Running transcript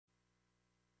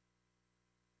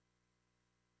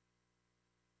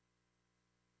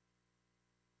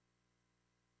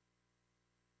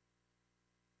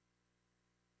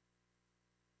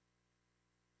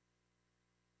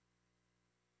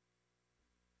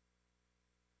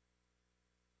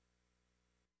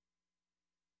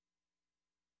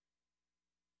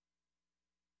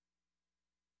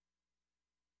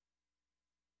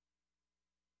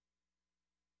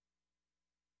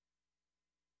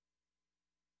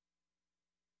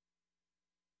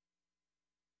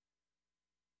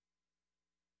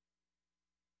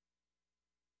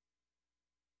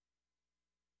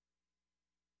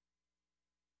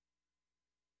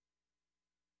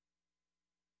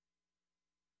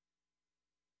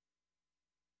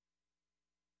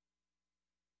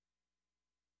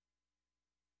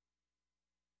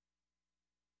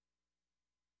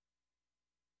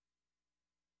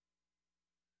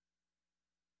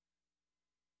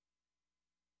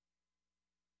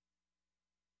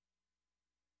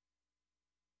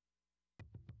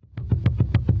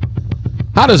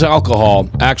How does alcohol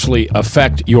actually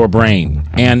affect your brain?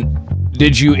 And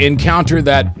did you encounter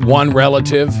that one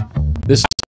relative this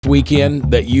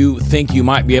weekend that you think you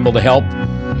might be able to help?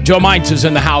 Joe Mites is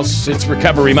in the house. It's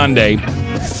Recovery Monday.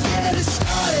 Let's get it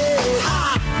started.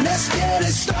 Let's get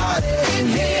it started in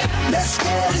here. Let's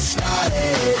get it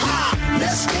started.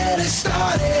 Let's get it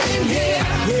started in here.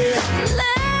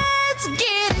 Let's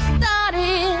get it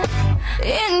started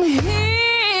in here.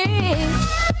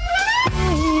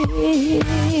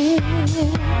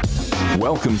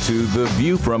 Welcome to The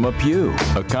View from a Pew,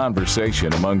 a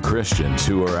conversation among Christians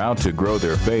who are out to grow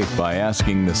their faith by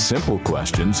asking the simple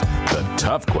questions, the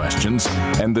tough questions,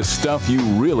 and the stuff you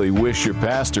really wish your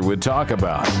pastor would talk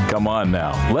about. Come on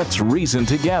now, let's reason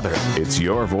together. It's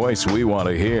your voice we want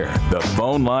to hear. The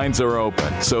phone lines are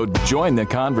open, so join the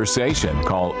conversation.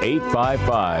 Call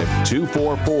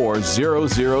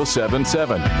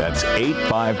 855-244-0077. That's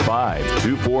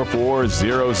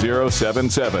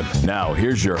 855-244-0077. Now,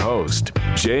 here's your host,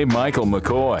 J. Michael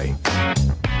McCoy.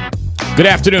 Good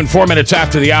afternoon, 4 minutes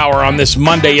after the hour on this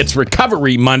Monday. It's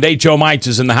Recovery Monday. Joe Mites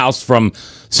is in the house from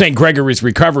St. Gregory's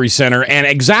Recovery Center. And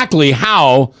exactly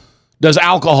how does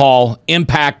alcohol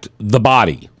impact the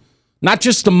body? Not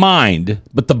just the mind,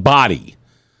 but the body.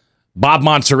 Bob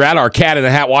Montserrat, our cat in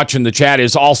the hat watching the chat,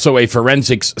 is also a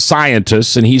forensics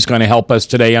scientist, and he's going to help us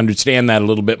today understand that a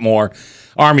little bit more.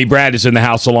 Army Brad is in the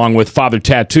house along with Father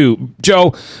Tattoo.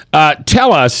 Joe,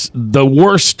 tell us the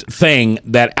worst thing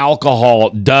that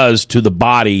alcohol does to the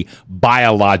body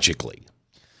biologically.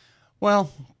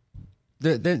 Well,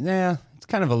 it's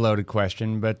kind of a loaded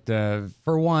question, but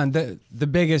for one, the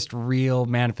biggest real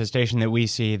manifestation that we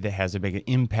see that has a big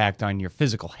impact on your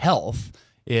physical health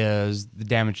is the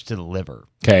damage to the liver.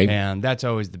 Okay. And that's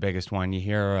always the biggest one. You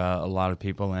hear a lot of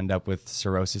people end up with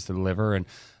cirrhosis of the liver, and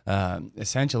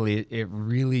essentially it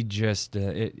really just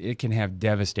it can have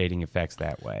devastating effects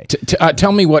that way.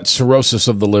 Tell me what cirrhosis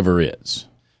of the liver is.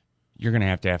 You're going to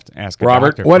have to ask a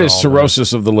Robert, doctor. what is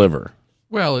cirrhosis of the liver?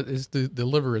 Well, it is the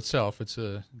liver itself. It's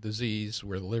a disease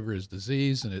where the liver is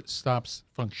diseased and it stops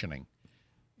functioning.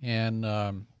 And,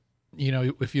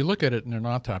 if you look at it in an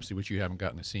autopsy, which you haven't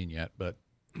gotten to see yet, but,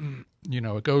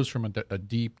 it goes from a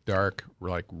deep, dark,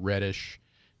 like reddish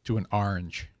to an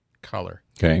orange color.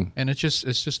 Okay. And it's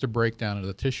just a breakdown of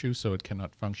the tissue, so it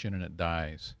cannot function and it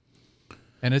dies.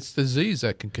 And it's disease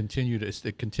that can continue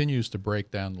it continues to break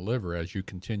down the liver as you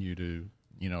continue to,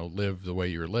 live the way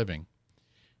you're living.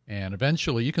 And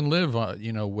eventually you can live,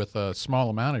 with a small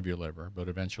amount of your liver, but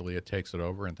eventually it takes it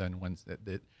over. And then when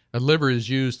the liver is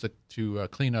used to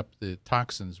clean up the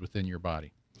toxins within your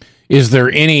body. Is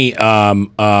there any,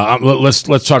 let's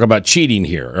talk about cheating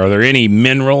here. Are there any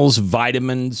minerals,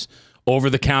 vitamins,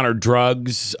 over-the-counter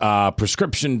drugs,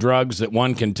 prescription drugs that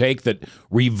one can take that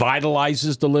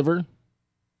revitalizes the liver?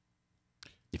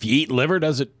 If you eat liver,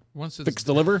 does it fix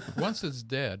the liver? Once it's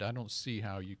dead, I don't see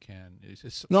how you can.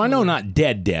 No, I know not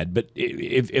dead, but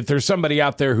if there's somebody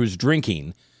out there who's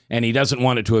drinking and he doesn't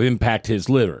want it to impact his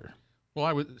liver.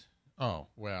 Well,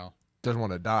 doesn't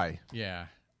want to die. Yeah.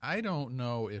 I don't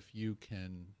know if you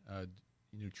can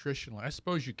nutritionally. I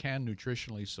suppose you can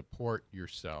nutritionally support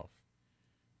yourself,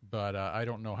 but I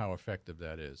don't know how effective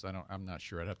that is. I'm not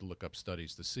sure. I'd have to look up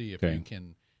studies to see if you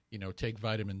can, take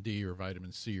vitamin D or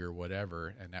vitamin C or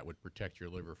whatever, and that would protect your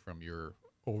liver from your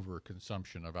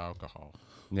overconsumption of alcohol.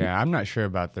 Yeah, I'm not sure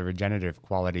about the regenerative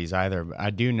qualities either. But I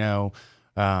do know,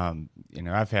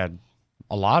 I've had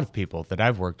a lot of people that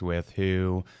I've worked with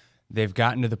who they've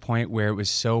gotten to the point where it was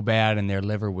so bad and their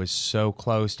liver was so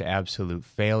close to absolute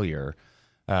failure.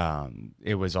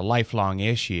 It was a lifelong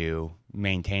issue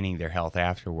maintaining their health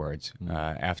afterwards,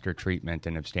 after treatment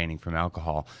and abstaining from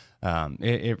alcohol.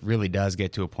 It really does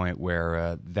get to a point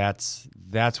where that's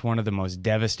one of the most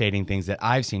devastating things that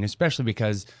I've seen, especially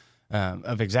because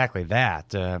of exactly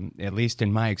that. At least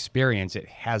in my experience, it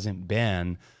hasn't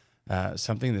been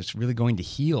something that's really going to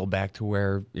heal back to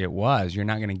where it was. You're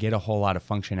not going to get a whole lot of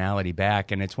functionality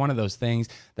back. And it's one of those things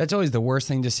that's always the worst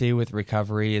thing to see with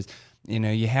recovery is,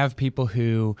 you have people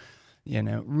who,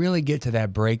 really get to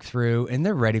that breakthrough and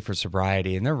they're ready for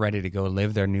sobriety and they're ready to go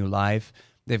live their new life.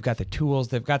 They've got the tools,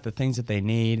 they've got the things that they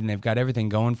need, and they've got everything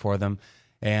going for them.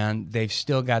 And they've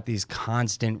still got these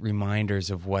constant reminders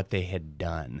of what they had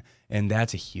done. And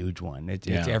that's a huge one. It's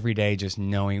every day just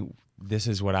knowing this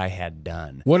is what I had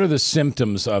done. What are the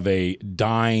symptoms of a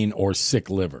dying or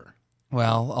sick liver?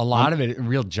 Well, a lot of it,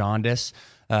 real jaundice,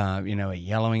 a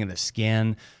yellowing of the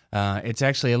skin. It's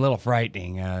actually a little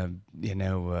frightening.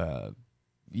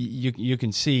 you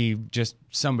can see just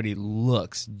somebody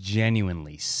looks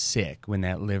genuinely sick when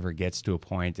that liver gets to a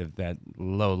point of that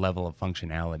low level of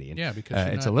functionality. And, Yeah, because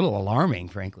it's a little alarming,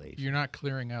 frankly. You're not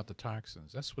clearing out the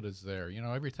toxins. That's what is there.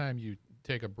 Every time you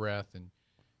take a breath and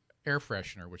air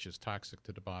freshener, which is toxic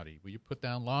to the body, you put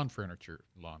down lawn furniture,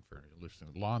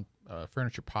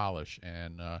 furniture polish,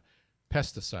 and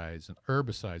pesticides and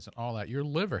herbicides and all that. Your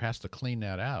liver has to clean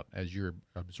that out as you're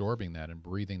absorbing that and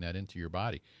breathing that into your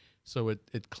body. So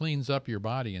it cleans up your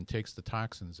body and takes the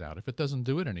toxins out. If it doesn't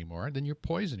do it anymore, then you're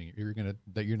poisoning. You're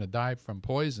gonna die from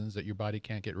poisons that your body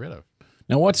can't get rid of.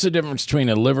 Now, what's the difference between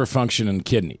a liver function and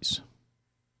kidneys?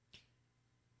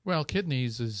 Well,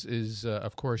 kidneys is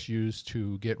of course used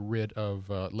to get rid of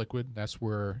liquid. That's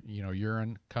where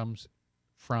urine comes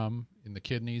from in the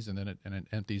kidneys, and then it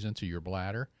empties into your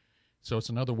bladder. So it's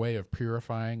another way of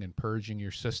purifying and purging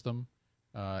your system,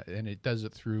 and it does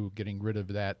it through getting rid of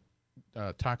that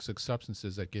toxic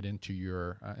substances that get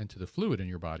into the fluid in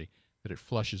your body. That it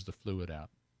flushes the fluid out.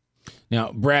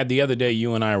 Now, Brad, the other day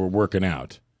you and I were working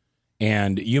out,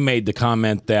 and you made the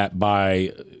comment that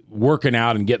by working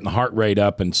out and getting the heart rate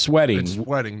up and sweating,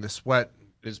 the sweat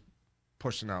is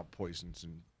pushing out poisons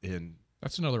in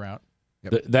that's another route.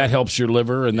 That helps your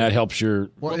liver and that helps your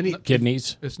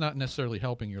kidneys. It's not necessarily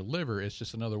helping your liver. It's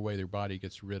just another way their body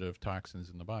gets rid of toxins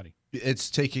in the body. It's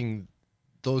taking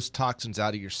those toxins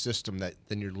out of your system that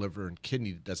then your liver and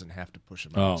kidney doesn't have to push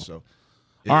them out. So,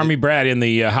 Army Brad in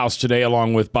the house today,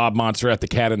 along with Bob Monster at the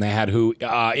Cat in the Hat, who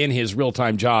in his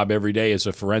real-time job every day is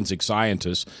a forensic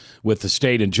scientist with the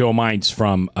state, and Joe Mines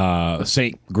from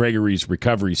St. Gregory's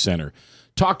Recovery Center.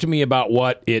 Talk to me about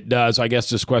what it does. I guess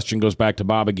this question goes back to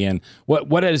Bob again. What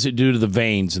does it do to the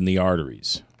veins and the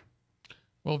arteries?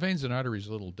 Well, veins and arteries are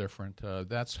a little different.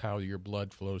 That's how your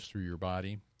blood flows through your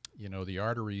body. The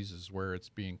arteries is where it's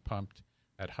being pumped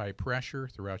at high pressure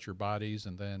throughout your bodies,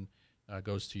 and then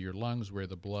goes to your lungs where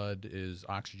the blood is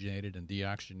oxygenated and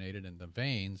deoxygenated, and the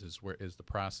veins is the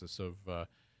process of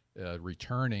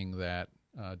returning that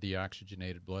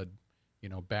deoxygenated blood,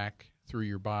 back through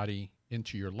your body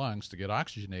into your lungs to get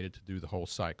oxygenated to do the whole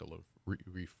cycle of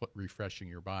refreshing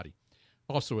your body.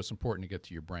 Also, it's important to get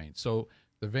to your brain. So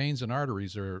the veins and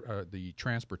arteries are the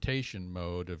transportation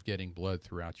mode of getting blood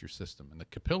throughout your system, and the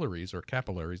capillaries or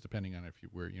capillaries, depending on if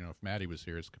Maddie was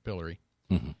here, is capillary.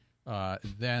 Mm-hmm.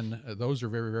 Then those are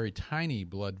very, very tiny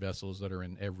blood vessels that are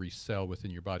in every cell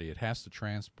within your body. It has to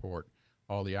transport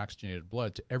all the oxygenated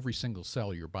blood to every single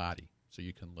cell of your body so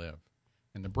you can live.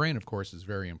 And the brain, of course, is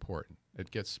very important.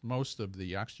 It gets most of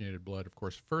the oxygenated blood, of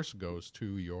course, first goes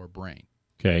to your brain.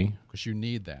 Okay. Because you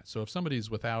need that. So if somebody's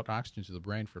without oxygen to the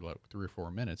brain for like 3 or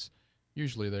 4 minutes,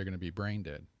 usually they're going to be brain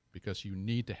dead because you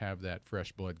need to have that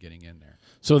fresh blood getting in there.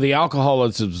 So the alcohol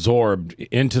is absorbed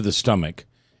into the stomach,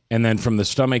 and then from the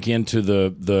stomach into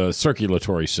the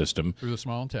circulatory system. Through the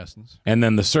small intestines. And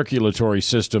then the circulatory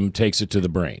system takes it to the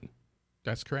brain.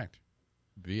 That's correct.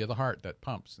 Via the heart that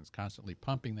pumps. It's constantly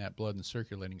pumping that blood and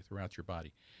circulating throughout your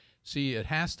body. See, it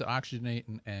has to oxygenate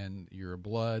and your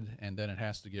blood, and then it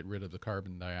has to get rid of the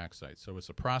carbon dioxide. So it's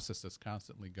a process that's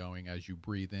constantly going as you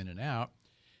breathe in and out.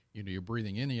 You're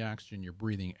breathing in the oxygen, you're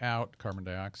breathing out carbon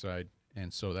dioxide,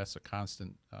 and so that's a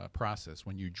constant process.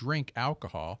 When you drink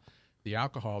alcohol, the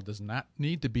alcohol does not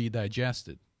need to be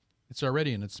digested. It's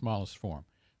already in its smallest form.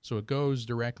 So it goes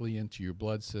directly into your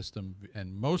blood system,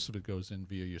 and most of it goes in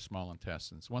via your small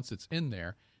intestines. Once it's in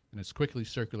there, and it's quickly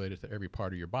circulated to every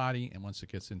part of your body, and once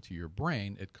it gets into your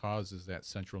brain, it causes that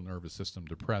central nervous system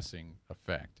depressing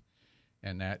effect.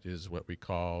 And that is what we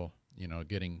call,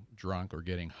 getting drunk or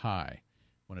getting high,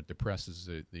 when it depresses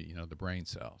the brain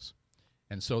cells.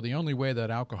 And so the only way that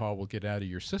alcohol will get out of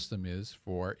your system is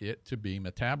for it to be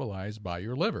metabolized by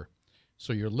your liver.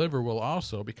 So your liver will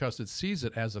also, because it sees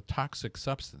it as a toxic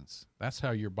substance, that's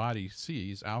how your body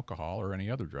sees alcohol or any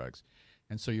other drugs.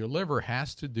 And so your liver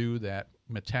has to do that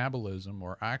metabolism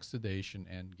or oxidation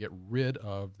and get rid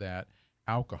of that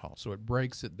alcohol. So it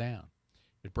breaks it down.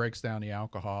 It breaks down the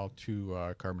alcohol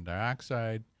to carbon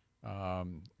dioxide.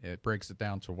 It breaks it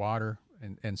down to water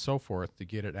and so forth to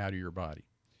get it out of your body.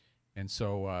 And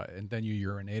so, and then you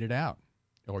urinate it out,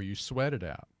 or you sweat it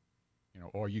out,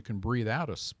 or you can breathe out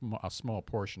a small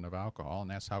portion of alcohol,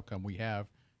 and that's how come we have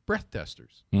breath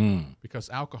testers. Because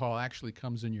alcohol actually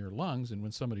comes in your lungs, and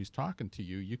when somebody's talking to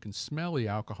you, you can smell the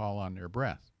alcohol on their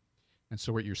breath. And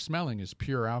so what you're smelling is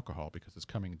pure alcohol because it's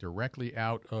coming directly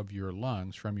out of your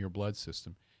lungs from your blood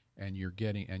system, and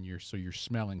you're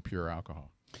smelling pure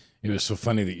alcohol. It was so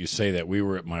funny that you say that. We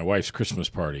were at my wife's Christmas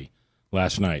party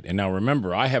last night. And now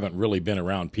remember, I haven't really been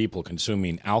around people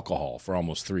consuming alcohol for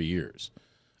almost 3 years.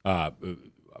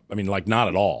 I mean, like not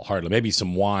at all, hardly. Maybe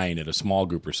some wine at a small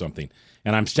group or something.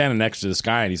 And I'm standing next to this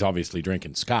guy, and he's obviously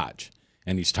drinking scotch,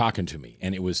 and he's talking to me.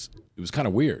 And it was kind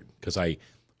of weird because it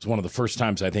was one of the first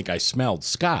times I think I smelled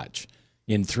scotch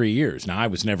in 3 years. Now, I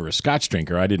was never a scotch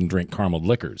drinker. I didn't drink caramelled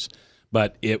liquors.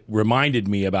 But it reminded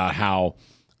me about how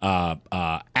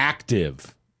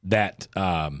active that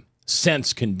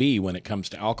sense can be when it comes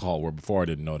to alcohol, where before I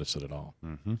didn't notice it at all.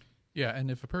 Mm-hmm. Yeah,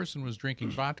 and if a person was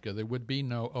drinking vodka, there would be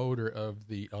no odor of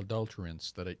the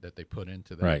adulterants that they put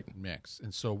into that mix.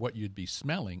 And so what you'd be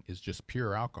smelling is just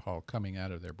pure alcohol coming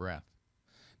out of their breath.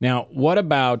 Now, what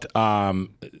about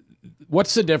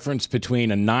what's the difference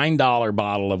between a $9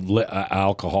 bottle of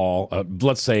alcohol,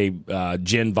 let's say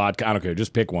gin, vodka, I don't care,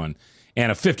 just pick one,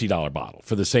 and a $50 bottle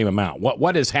for the same amount?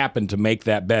 What has happened to make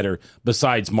that better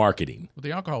besides marketing? Well,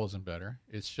 the alcohol isn't better.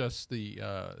 It's just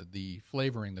the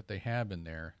flavoring that they have in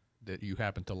there that you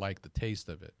happen to like the taste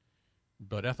of it.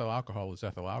 But ethyl alcohol is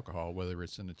ethyl alcohol, whether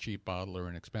it's in a cheap bottle or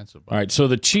an expensive bottle. All right, so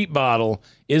the cheap bottle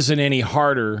isn't any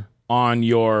harder on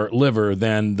your liver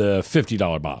than the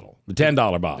 $50 bottle, the $10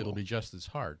 bottle. It'll be just as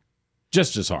hard.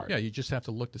 Just as hard. Yeah, you just have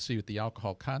to look to see what the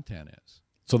alcohol content is.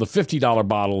 So the $50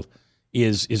 bottle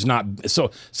is not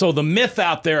so the myth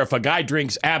out there, if a guy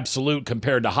drinks Absolute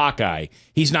compared to Hawkeye,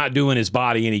 he's not doing his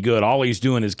body any good. All he's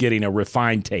doing is getting a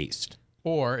refined taste.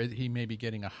 Or he may be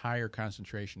getting a higher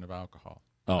concentration of alcohol.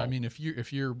 Oh. I mean, if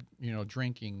you're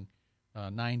drinking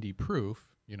 90 proof,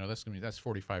 that's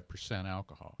 45%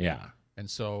 alcohol. Yeah. And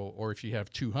so, or if you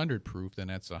have 200 proof, then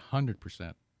that's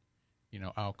 100%,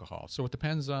 alcohol. So it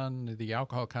depends on the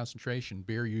alcohol concentration.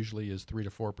 Beer usually is 3 to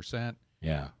 4%.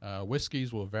 Yeah.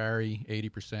 Whiskeys will vary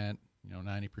 80%,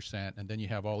 90%, and then you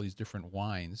have all these different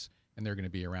wines, and they're going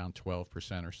to be around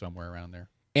 12% or somewhere around there.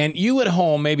 And you at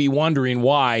home may be wondering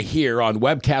why here on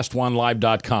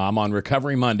webcastonelive.com on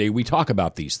Recovery Monday we talk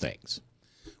about these things.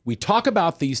 We talk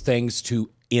about these things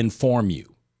to inform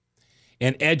you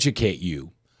and educate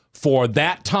you for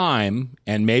that time,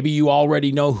 and maybe you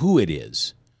already know who it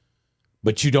is,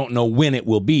 but you don't know when it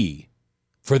will be.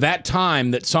 For that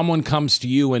time that someone comes to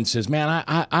you and says, man,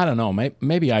 I don't know,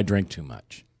 maybe I drink too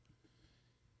much.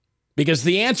 Because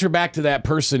the answer back to that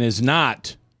person is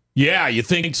not, yeah, you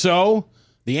think so?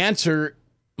 The answer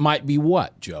might be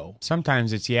what, Joe?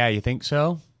 Sometimes it's, yeah, you think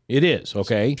so? It is,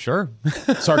 okay? Sure.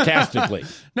 Sarcastically.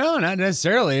 No, not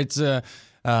necessarily. It's,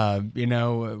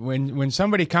 when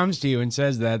somebody comes to you and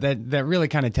says that really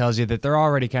kind of tells you that they're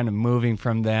already kind of moving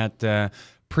from that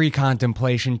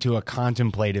pre-contemplation to a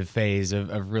contemplative phase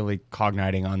of really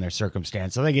cogniting on their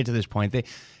circumstance. So they get to this point.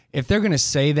 If they're going to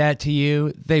say that to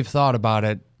you, they've thought about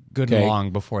it good and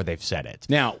long before they've said it.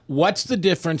 Now, what's the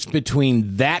difference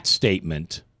between that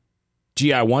statement,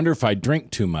 gee, I wonder if I drink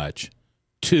too much,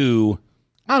 to,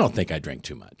 I don't think I drink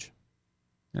too much?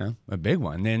 Yeah, a big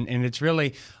one. And it's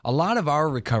really, a lot of our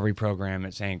recovery program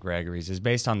at St. Gregory's is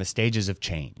based on the stages of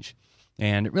change.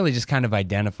 And it really just kind of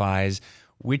identifies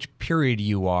which period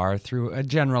you are through a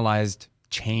generalized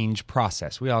change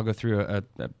process. We all go through a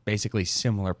basically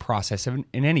similar process in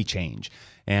any change.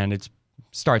 And it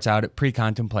starts out at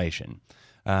pre-contemplation.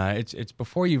 It's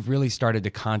before you've really started to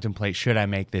contemplate, should I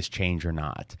make this change or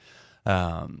not?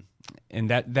 And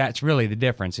that's really the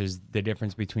difference, is the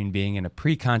difference between being in a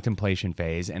pre-contemplation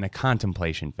phase and a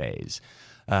contemplation phase.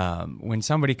 When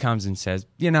somebody comes and says,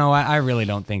 I really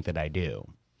don't think that I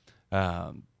do,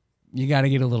 you got to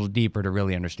get a little deeper to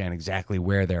really understand exactly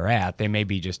where they're at. They may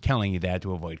be just telling you that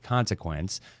to avoid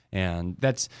consequence, and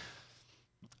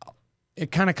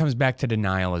it kind of comes back to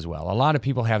denial as well. A lot of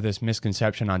people have this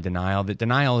misconception on denial, that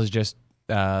denial is just,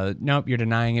 nope, you're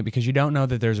denying it because you don't know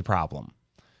that there's a problem.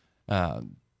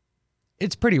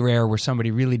 It's pretty rare where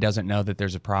somebody really doesn't know that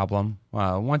there's a problem.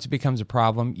 Once it becomes a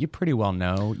problem, you pretty well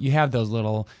know. You have those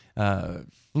little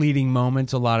fleeting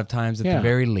moments a lot of times at the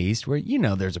very least where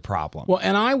there's a problem. Well,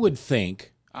 and I would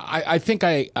think, I think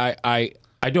I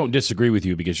don't disagree with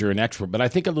you because you're an expert, but I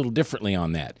think a little differently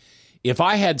on that. If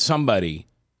I had somebody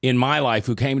in my life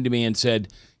who came to me and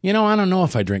said, I don't know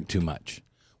if I drink too much,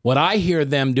 what I hear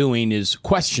them doing is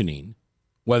questioning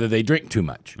whether they drink too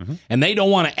much. Mm-hmm. And they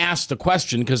don't want to ask the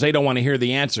question because they don't want to hear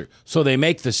the answer. So they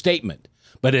make the statement.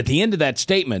 But at the end of that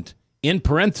statement, in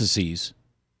parentheses,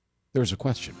 there's a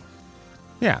question.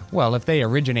 Yeah, well, if they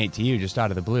originate to you just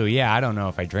out of the blue, I don't know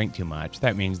if I drink too much,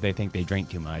 that means they think they drink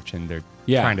too much, and they're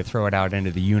trying to throw it out into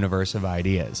the universe of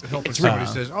ideas. When somebody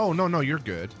says, oh, no, you're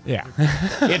good. Yeah.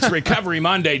 It's Recovery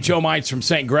Monday. Joe Mites from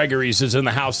St. Gregory's is in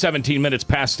the house, 17 minutes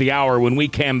past the hour. When we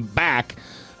come back,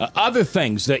 other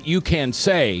things that you can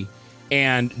say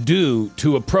and do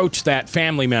to approach that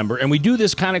family member, and we do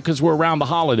this kind of because we're around the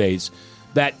holidays,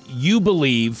 that you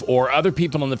believe or other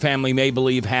people in the family may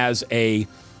believe has a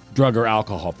drug or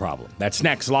alcohol problem. That's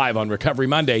next live on Recovery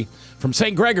Monday from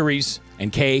St. Gregory's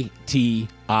and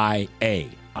KTIA,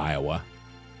 Iowa.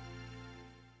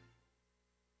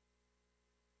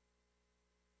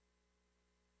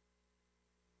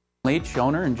 Leach,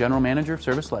 owner and general manager of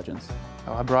Service Legends.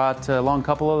 I brought along a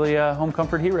couple of the home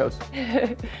comfort heroes.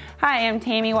 Hi, I'm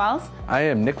Tammy Wells. I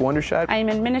am Nick Wondershot. I'm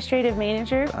administrative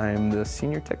manager I am the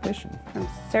senior technician from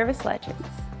Service Legends.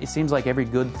 It seems like every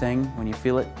good thing, when you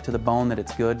feel it to the bone that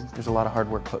it's good, there's a lot of hard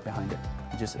work put behind it.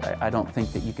 I don't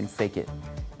think that you can fake it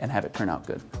and have it turn out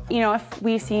good. You know, if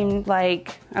we seem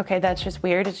like, okay, that's just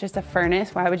weird, it's just a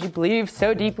furnace, why would you believe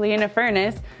so deeply in a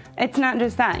furnace? It's not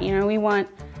just that, you know, we want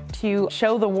to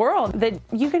show the world that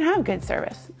you can have good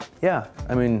service. Yeah,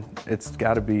 I mean, it's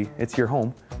got to be, it's your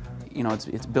home. You know,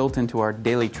 it's built into our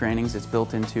daily trainings, it's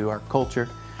built into our culture,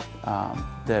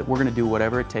 that we're going to do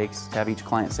whatever it takes to have each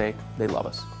client say they love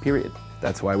us, period.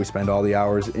 That's why we spend all the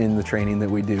hours in the training that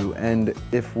we do. And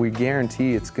if we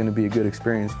guarantee it's going to be a good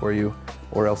experience for you,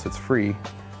 or else it's free,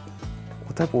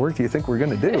 what type of work do you think we're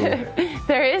going to do?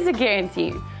 There is a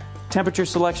guarantee. Temperature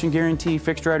selection guarantee,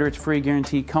 fixed rider it's free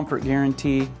guarantee, comfort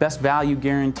guarantee, best value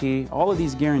guarantee. All of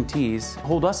these guarantees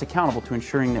hold us accountable to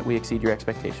ensuring that we exceed your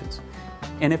expectations.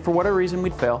 And if for whatever reason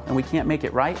we'd fail and we can't make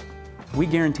it right, we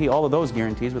guarantee all of those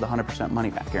guarantees with a 100% money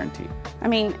back guarantee. I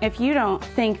mean, if you don't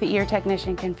think that your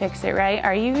technician can fix it right,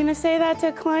 are you going to say that to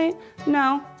a client?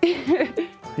 No.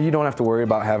 You don't have to worry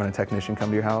about having a technician come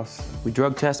to your house. We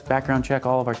drug test, background check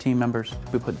all of our team members.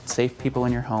 We put safe people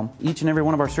in your home. Each and every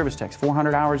one of our service techs,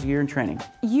 400 hours a year in training.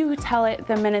 You tell it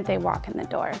the minute they walk in the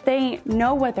door. They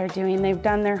know what they're doing, they've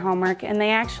done their homework, and they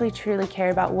actually truly care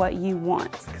about what you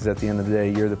want. Because at the end of the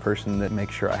day, you're the person that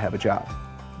makes sure I have a job.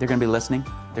 They're going to be listening.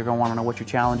 They're going to want to know what your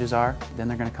challenges are. Then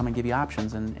they're going to come and give you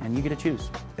options, and you get to choose.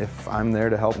 If I'm there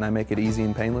to help and I make it easy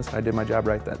and painless, I did my job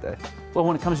right that day. Well,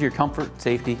 when it comes to your comfort,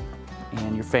 safety,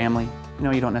 and your family, you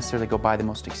know, you don't necessarily go buy the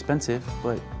most expensive,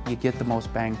 but you get the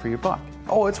most bang for your buck.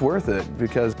 Oh, it's worth it,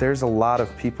 because there's a lot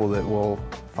of people that will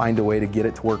find a way to get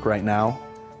it to work right now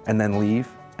and then leave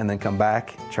and then come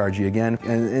back, charge you again,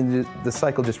 and the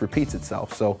cycle just repeats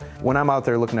itself. So when I'm out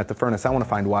there looking at the furnace, I want to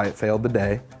find why it failed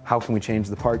today. How can we change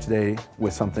the part today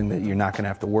with something that you're not going to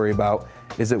have to worry about?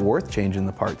 Is it worth changing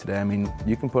the part today? I mean,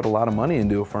 you can put a lot of money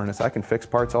into a furnace. I can fix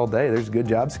parts all day. There's good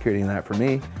job security in that for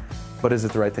me, but is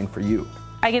it the right thing for you?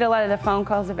 I get a lot of the phone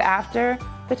calls of after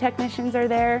the technicians are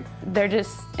there. They're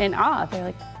just in awe. They're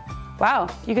like, wow,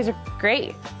 you guys are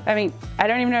great. I mean, I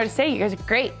don't even know what to say. You guys are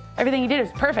great. Everything you did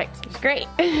was perfect. It was great.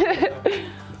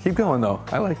 Keep going though,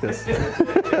 I like this.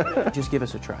 Just give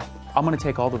us a try. I'm going to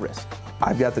take all the risk.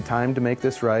 I've got the time to make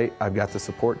this right. I've got the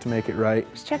support to make it right.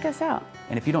 Just check us out.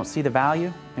 And if you don't see the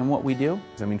value in what we do,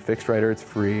 I mean, fixed rider, it's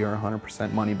free or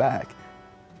 100% money back.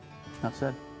 enough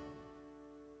said.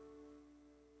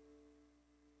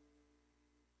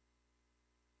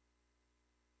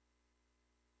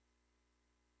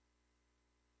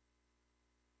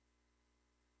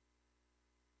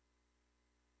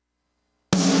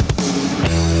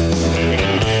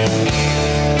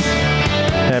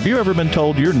 Have you ever been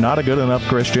told you're not a good enough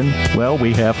Christian? Well,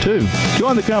 we have too.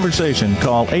 Join the conversation.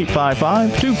 Call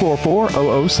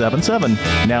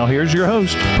 855-244-0077. Now here's your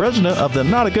host, president of the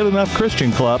Not a Good Enough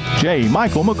Christian Club, J.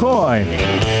 Michael McCoy.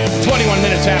 21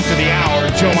 minutes after the hour,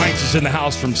 Joe Mites is in the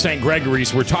house from St.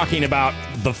 Gregory's. We're talking about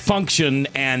the function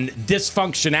and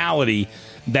dysfunctionality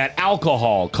that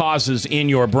alcohol causes in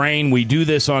your brain. We do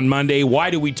this on Monday.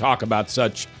 Why do we talk about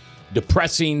such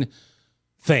depressing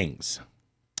things?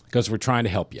 Because we're trying to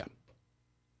help you.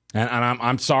 And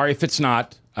I'm sorry if it's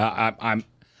not.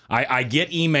 I get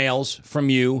emails from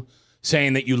you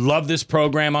saying that you love this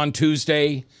program on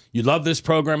Tuesday. You love this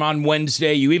program on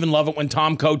Wednesday. You even love it when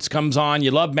Tom Coates comes on.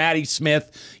 You love Maddie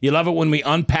Smith. You love it when we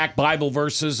unpack Bible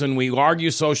verses and we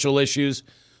argue social issues.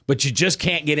 But you just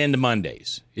can't get into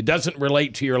Mondays. It doesn't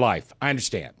relate to your life. I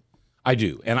understand. I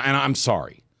do. And I'm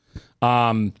sorry.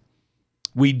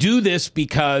 We do this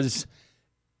because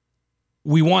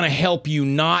we want to help you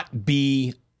not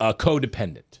be a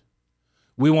codependent.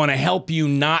 We want to help you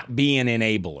not be an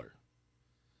enabler.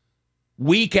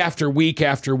 Week after week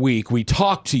after week, we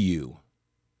talk to you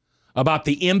about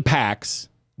the impacts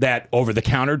that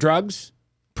over-the-counter drugs,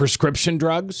 prescription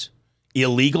drugs,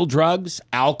 illegal drugs,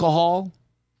 alcohol,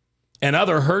 and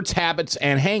other hurts, habits,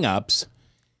 and hang-ups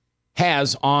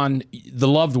has on the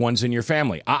loved ones in your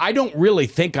family. I don't really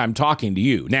think I'm talking to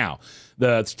you. Now,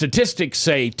 the statistics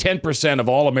say 10% of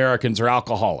all Americans are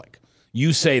alcoholic.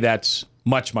 You say that's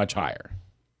much, much higher.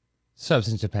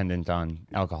 Substance dependent on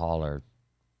alcohol or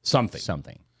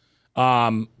something.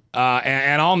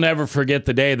 And I'll never forget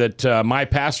the day that my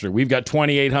pastor, we've got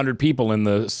 2,800 people in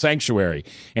the sanctuary,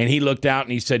 and he looked out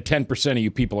and he said, 10% of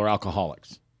you people are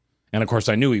alcoholics. And, of course,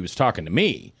 I knew he was talking to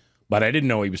me, but I didn't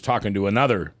know he was talking to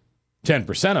another 10%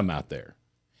 of them out there.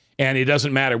 And it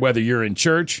doesn't matter whether you're in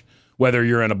church, whether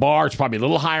you're in a bar. It's probably a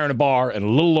little higher in a bar and a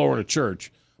little lower in a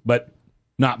church, but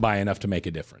not by enough to make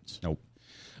a difference. Nope.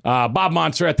 Bob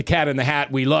Monser at the Cat in the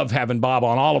Hat. We love having Bob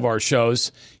on all of our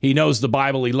shows. He knows the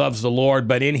Bible. He loves the Lord.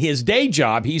 But in his day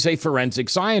job, he's a forensic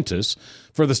scientist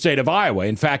for the state of Iowa.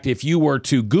 In fact, if you were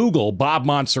to Google Bob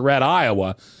Montserrat,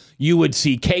 Iowa, you would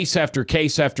see case after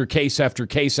case after case after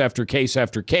case after case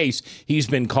after case. He's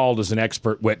been called as an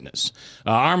expert witness.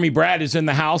 Army Brad is in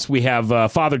the house. We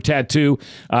have Father Tattoo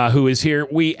who is here.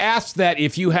 We ask that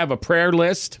if you have a prayer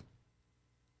list,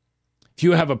 if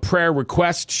you have a prayer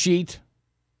request sheet,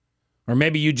 or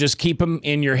maybe you just keep them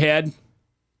in your head,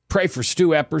 pray for Stu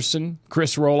Epperson,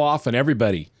 Chris Roloff, and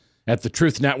everybody at the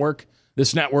Truth Network.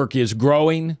 This network is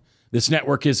growing. This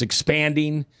network is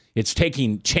expanding. It's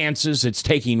taking chances. It's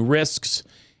taking risks.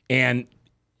 And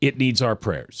it needs our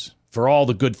prayers for all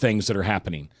the good things that are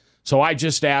happening. So I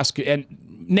just ask, and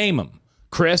name them,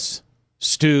 Chris,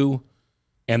 Stu,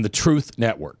 and the Truth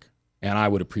Network. And I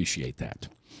would appreciate that.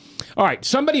 All right,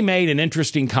 somebody made an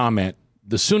interesting comment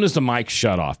as soon as the mic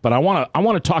shut off, but I want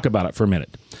to talk about it for a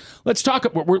minute. Let's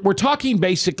talk. We're talking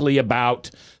basically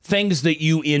about things that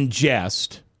you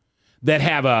ingest that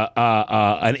have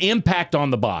an impact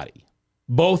on the body,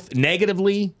 both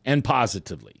negatively and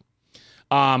positively.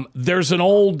 There's an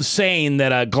old saying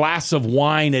that a glass of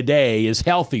wine a day is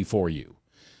healthy for you.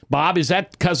 Bob, is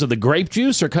that because of the grape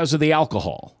juice or because of the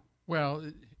alcohol? Well,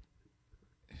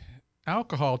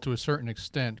 alcohol to a certain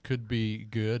extent could be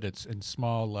good. It's in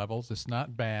small levels. It's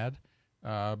not bad,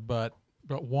 but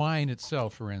wine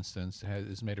itself, for instance,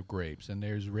 is made of grapes, and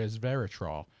there's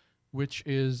resveratrol, which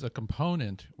is a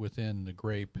component within the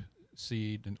grape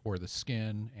seed or the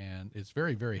skin, and it's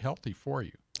very, very healthy for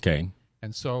you. Okay.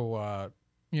 And so,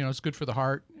 it's good for the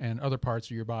heart and other parts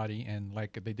of your body. And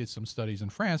like they did some studies in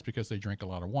France because they drink a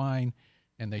lot of wine,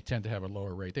 and they tend to have a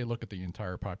lower rate. They look at the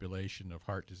entire population of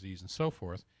heart disease and so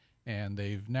forth, and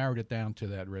they've narrowed it down to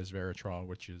that resveratrol,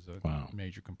 which is a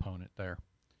major component there.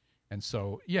 And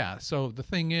so, so the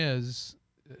thing is,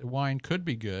 wine could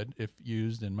be good if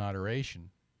used in moderation,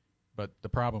 but the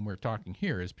problem we're talking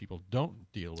here is people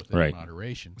don't deal with it in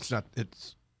moderation. It's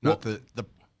not the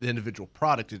individual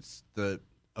product, it's the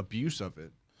abuse of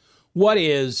it. What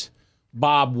is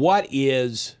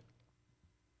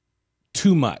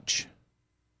too much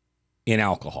in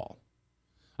alcohol?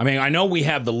 I mean, I know we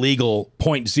have the legal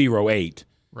 0.08.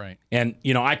 Right. And,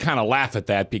 I kind of laugh at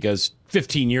that because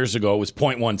 15 years ago it was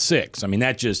 0.16. I mean,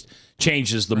 that just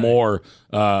changes the more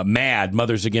mad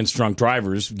Mothers Against Drunk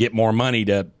Drivers get more money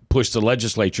to push the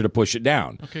legislature to push it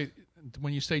down. Okay.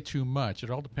 When you say too much, it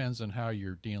all depends on how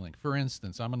you're dealing. For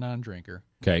instance, I'm a non-drinker.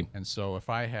 Okay. And so if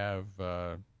I have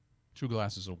 2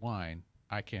 glasses of wine,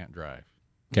 I can't drive.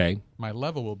 Okay. My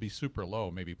level will be super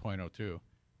low, maybe 0.02.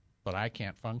 But I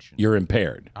can't function. You're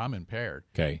impaired. I'm impaired.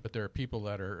 Okay. But there are people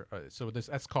that are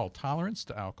that's called tolerance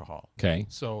to alcohol. Okay.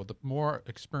 So the more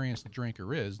experienced the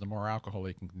drinker is, the more alcohol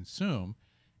they can consume,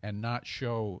 and not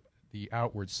show the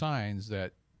outward signs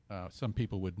that some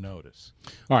people would notice.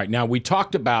 All right. Now we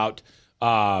talked about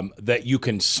that you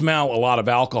can smell a lot of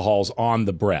alcohols on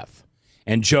the breath,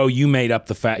 and Joe, you made up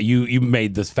the fact you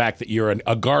made the fact that you're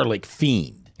a garlic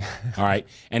fiend. All right,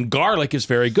 and garlic is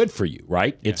very good for you,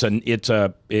 right? Yeah.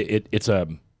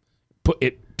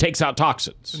 It takes out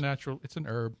toxins. It's an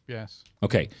herb, yes.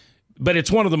 Okay, but it's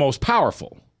one of the most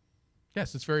powerful.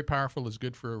 Yes, it's very powerful. It's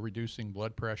good for reducing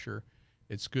blood pressure.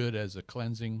 It's good as a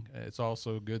cleansing. It's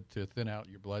also good to thin out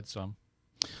your blood some.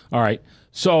 All right.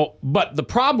 So, but the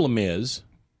problem is,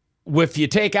 if you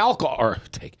take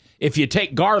if you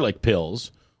take garlic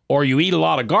pills or you eat a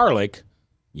lot of garlic,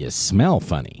 you smell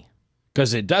funny.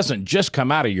 Because it doesn't just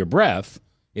come out of your breath.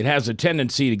 It has a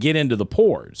tendency to get into the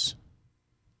pores.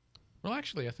 Well,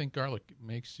 actually, I think garlic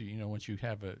makes you, once you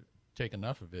take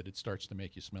enough of it, it starts to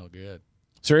make you smell good.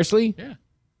 Seriously? Yeah.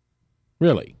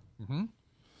 Really? Mm-hmm.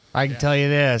 I can tell you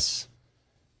this.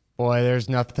 Boy, there's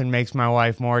nothing makes my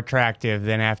wife more attractive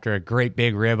than after a great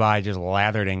big ribeye just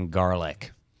lathered in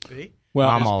garlic. See? Well,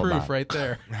 I'm all proof right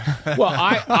there. Well,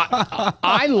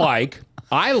 I like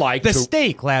the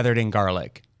steak lathered in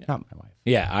garlic. Not my wife.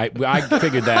 Yeah, I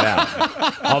figured that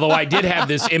out. Although I did have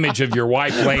this image of your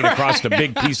wife laying across a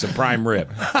big piece of prime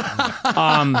rib.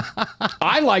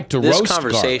 I like to roast garlic. This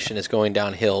conversation is going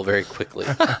downhill very quickly.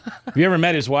 Have you ever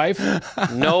met his wife?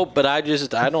 No, but I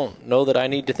don't know that I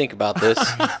need to think about this.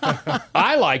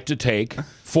 I like to take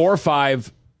 4 or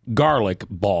 5 garlic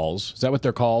balls. Is that what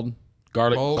they're called?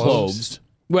 Garlic Cloves. cloves.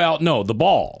 Well, no, the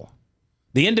ball.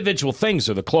 The individual things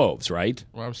are the cloves, right?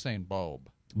 Well, I was saying bulb.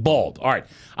 Bulb. All right.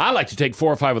 I like to take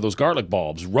 4 or 5 of those garlic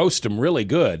bulbs, roast them really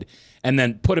good, and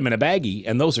then put them in a baggie,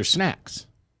 and those are snacks.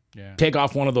 Yeah. Take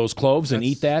off one of those cloves and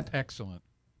That's eat that. Excellent.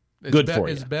 Good for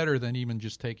you. It's better than even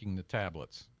just taking the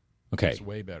tablets. Okay. It's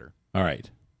way better. All right.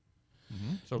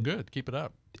 So good. Keep it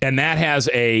up. And that has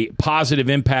a positive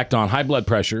impact on high blood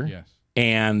pressure. Yes.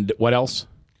 And what else?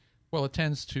 Well, it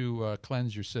tends to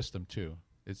cleanse your system, too.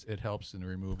 It helps in the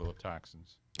removal of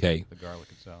toxins. Okay. The garlic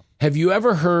itself. Have you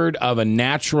ever heard of a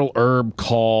natural herb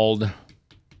called...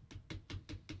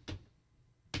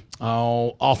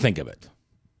 Oh, I'll think of it.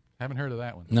 Haven't heard of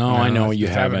that one. No, I know you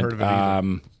haven't. heard of it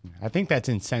either. I think that's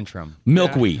in Centrum.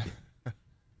 Milkweed.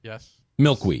 Yes.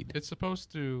 Milkweed. It's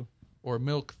supposed to, or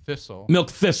milk thistle.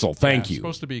 Milk thistle. Thank It's you.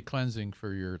 supposed to be cleansing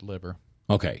for your liver.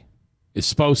 Okay. It's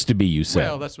supposed to be, you said.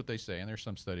 Well, that's what they say, and there's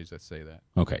some studies that say that.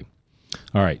 Okay.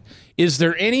 All right. Is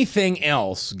there anything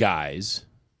else, guys,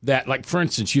 that, like, for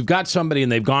instance, you've got somebody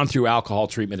and they've gone through alcohol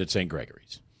treatment at St.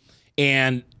 Gregory's,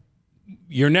 and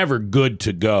you're never good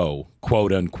to go,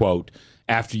 quote unquote,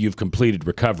 after you've completed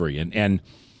recovery. And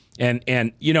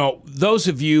you know, those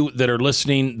of you that are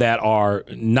listening that are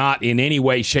not in any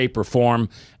way, shape, or form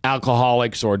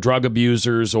alcoholics or drug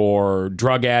abusers or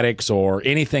drug addicts or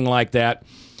anything like that,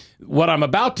 what I'm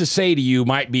about to say to you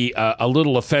might be a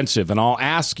little offensive, and I'll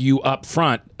ask you up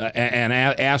front and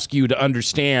ask you to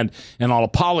understand, and I'll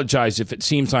apologize if it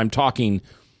seems I'm talking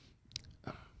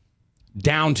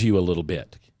down to you a little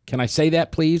bit. Can I say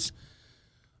that, please?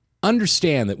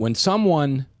 Understand that when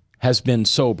someone has been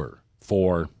sober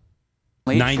for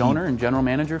Owner and general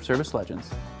manager of Service Legends.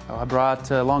 I brought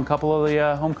along a couple of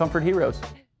the home comfort heroes.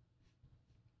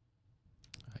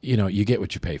 You know, you get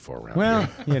what you pay for around Well,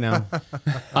 you know.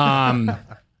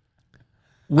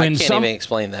 when I can't even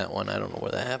explain that one. I don't know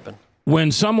where that happened.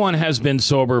 When someone has been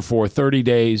sober for 30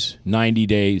 days, 90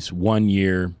 days, 1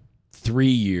 year, 3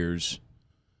 years,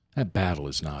 that battle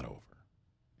is not over.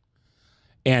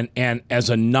 And as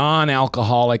a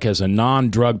non-alcoholic, as a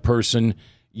non-drug person,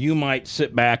 you might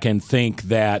sit back and think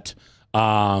that,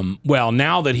 well,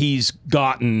 now that he's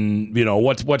gotten, you know,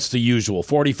 what's the usual?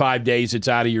 45 days, it's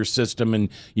out of your system, and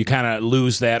you kind of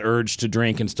lose that urge to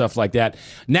drink and stuff like that.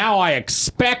 Now I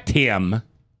expect him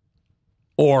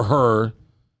or her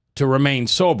to remain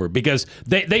sober because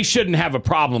they shouldn't have a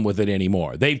problem with it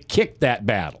anymore. They've kicked that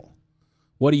battle.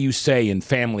 What do you say in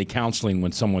family counseling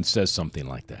when someone says something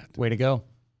like that? Way to go.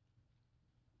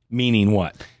 Meaning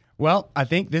what? Well, I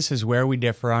think this is where we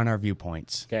differ on our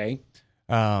viewpoints. Okay.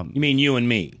 You mean you and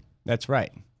me? That's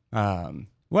right.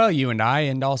 Well, you and I,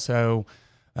 and also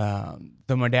the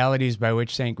modalities by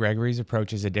which St. Gregory's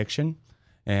approaches addiction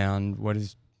and what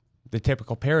is the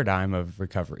typical paradigm of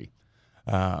recovery.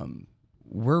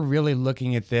 We're really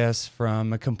looking at this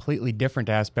from a completely different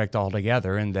aspect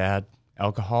altogether, in that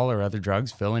alcohol or other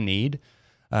drugs fill a need.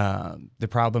 The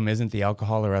problem isn't the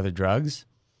alcohol or other drugs.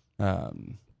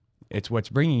 It's what's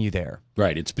bringing you there.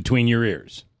 Right. It's between your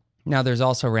ears. Now, there's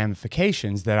also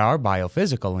ramifications that are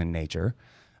biophysical in nature,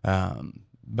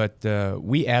 but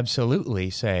we absolutely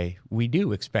say we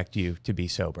do expect you to be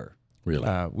sober.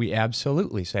 Really? We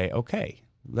absolutely say, okay,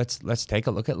 let's take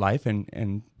a look at life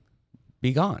and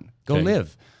be gone. Go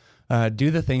live. Do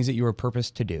the things that you were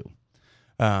purposed to do.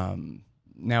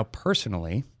 Now,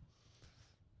 personally,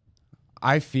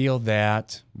 I feel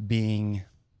that being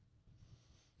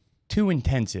too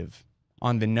intensive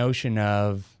on the notion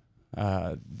of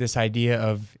this idea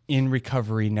of in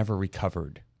recovery, never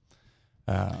recovered.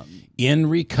 In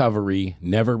recovery,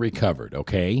 never recovered,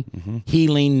 okay? Mm-hmm.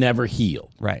 Healing, never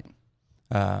healed. Right.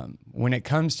 When it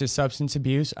comes to substance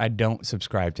abuse, I don't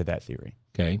subscribe to that theory.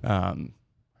 Okay.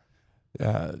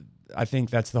 I think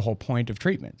that's the whole point of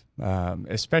treatment,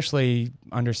 especially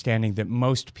understanding that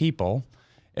most people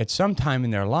at some time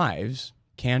in their lives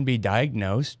can be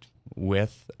diagnosed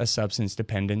with a substance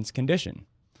dependence condition.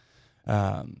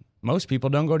 Most people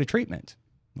don't go to treatment.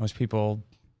 Most people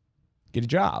get a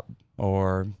job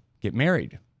or get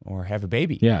married or have a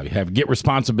baby. Yeah, get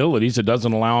responsibilities. It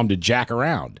doesn't allow them to jack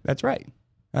around. That's right.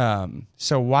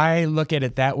 So why look at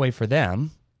it that way for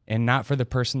them and not for the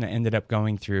person that ended up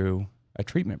going through a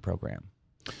treatment program?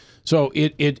 So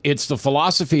it's the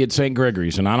philosophy at St.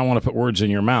 Gregory's, and I don't want to put words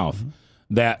in your mouth,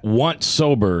 that once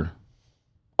sober,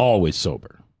 always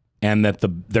sober, and that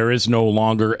there is no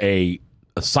longer a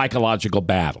psychological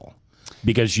battle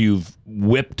because you've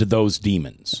whipped those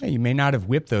demons. You may not have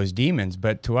whipped those demons,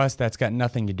 but to us, that's got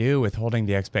nothing to do with holding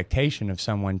the expectation of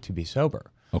someone to be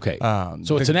sober. Okay.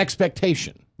 So it's an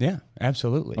expectation. Yeah,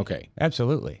 absolutely. Okay.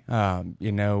 Absolutely.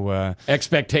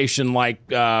 Expectation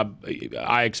like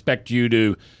I expect you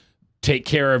to take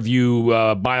care of you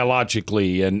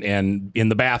biologically and in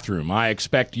the bathroom. I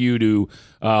expect you to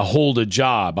hold a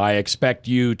job. I expect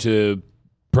you to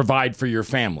provide for your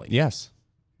family. Yes.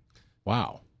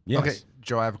 Wow. Yes. Okay,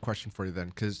 Joe, I have a question for you then,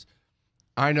 because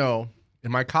I know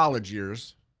in my college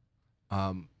years,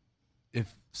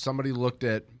 if somebody looked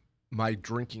at my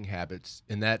drinking habits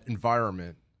in that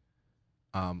environment,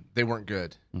 they weren't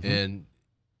good.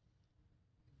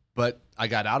 But I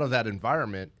got out of that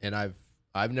environment, and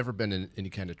I've never been in any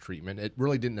kind of treatment. It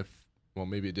really didn't. Well,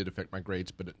 maybe it did affect my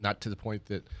grades, but not to the point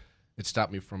that it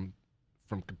stopped me from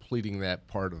completing that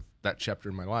part of that chapter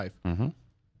in my life.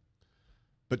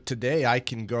 But today I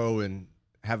can go and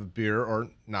have a beer or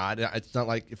not. It's not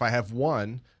like if I have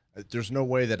one, there's no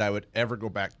way that I would ever go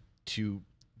back to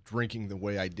drinking the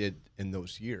way I did in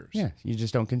those years. Yeah, you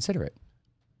just don't consider it.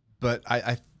 But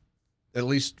I at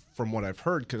least from what I've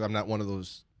heard, because I'm not one of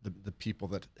those the people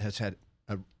that has had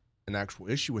an actual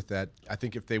issue with that. I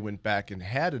think if they went back and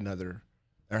had another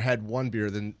or had one beer,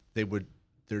 then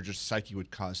their just psyche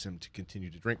would cause them to continue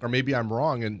to drink. Or maybe I'm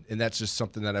wrong, and that's just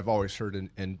something that I've always heard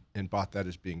and bought that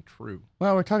as being true.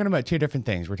 Well, we're talking about two different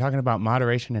things. We're talking about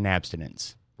moderation and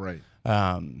abstinence. Right.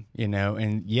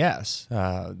 And yes,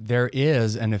 there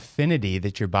is an affinity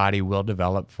that your body will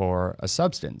develop for a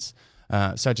substance,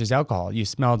 such as alcohol. You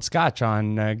smelled scotch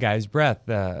on a guy's breath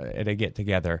at a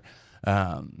get-together.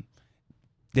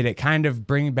 Did it kind of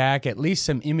bring back at least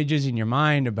some images in your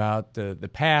mind about the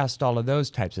past, all of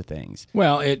those types of things?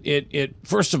 Well, it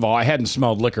first of all, I hadn't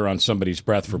smelled liquor on somebody's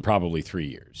breath for probably 3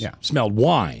 years. Yeah. Smelled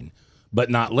wine, but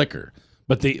not liquor.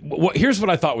 But here's what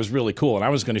I thought was really cool, and I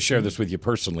was going to share this with you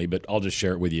personally, but I'll just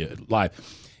share it with you live.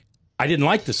 I didn't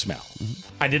like the smell.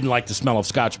 I didn't like the smell of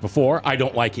scotch before. I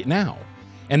don't like it now.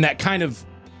 And that kind of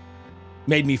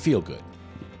made me feel good.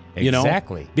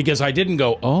 Exactly. Because I didn't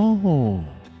go, oh.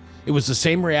 It was the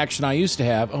same reaction I used to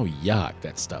have. Oh, yuck,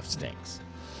 that stuff stinks.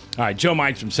 All right, Joe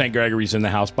Mines from St. Gregory's in the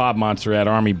house. Bob Montserrat,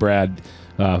 Army Brad,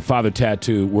 Father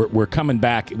Tattoo. We're coming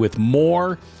back with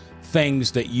more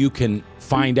things that you can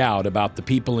find out about the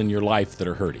people in your life that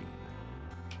are hurting.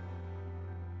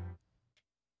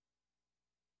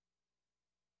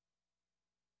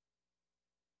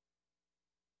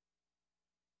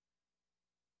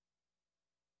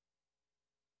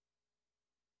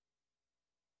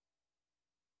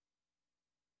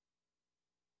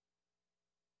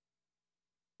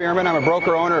 I'm a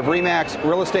broker owner of RE/MAX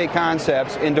Real Estate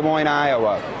Concepts in Des Moines,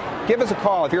 Iowa. Give us a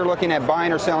call if you're looking at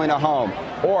buying or selling a home,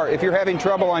 or if you're having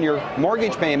trouble on your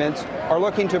mortgage payments or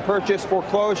looking to purchase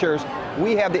foreclosures.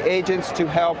 We have the agents to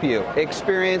help you,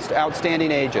 experienced,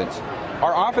 outstanding agents.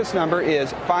 Our office number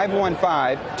is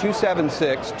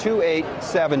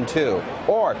 515-276-2872.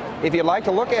 Or if you'd like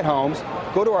to look at homes,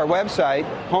 go to our website,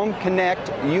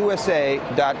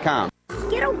 homeconnectusa.com.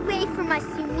 Get away from us,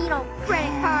 you mean old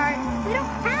credit card. We don't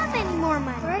have any more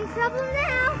money. We're in trouble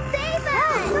now. Save us!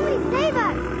 Help! Somebody save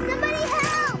us! Somebody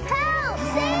help! Help!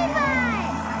 Save us!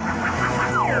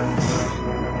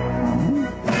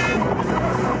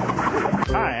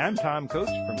 Hi, I'm Tom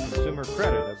Coates from Consumer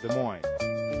Credit of Des Moines.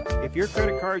 If your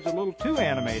credit card's a little too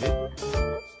animated,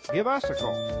 give us a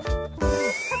call.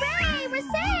 Hooray! We're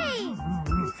saved!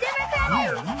 Consumer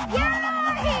Credit, you're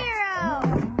our hero!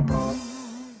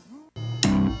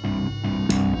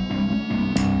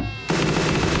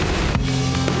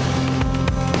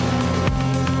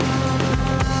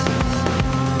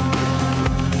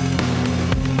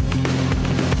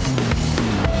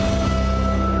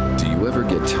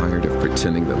 Get tired of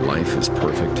pretending that life is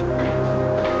perfect?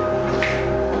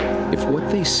 If what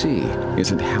they see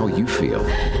isn't how you feel,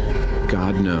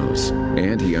 God knows,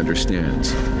 and He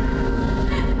understands.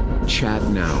 Chat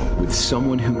now with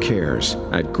someone who cares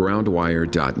at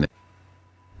groundwire.net.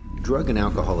 Drug and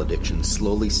alcohol addiction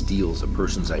slowly steals a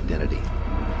person's identity,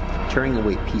 tearing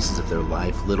away pieces of their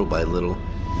life little by little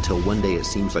until one day it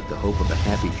seems like the hope of a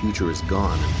happy future is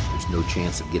gone and there's no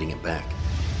chance of getting it back.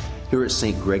 Here at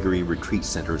St. Gregory Retreat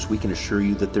Centers, we can assure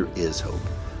you that there is hope.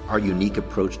 Our unique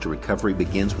approach to recovery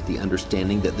begins with the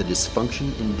understanding that the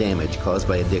dysfunction and damage caused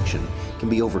by addiction can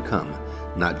be overcome,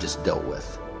 not just dealt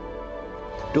with.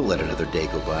 Don't let another day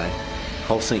go by.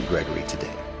 Call St. Gregory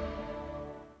today.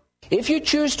 If you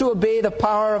choose to obey the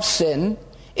power of sin,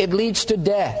 it leads to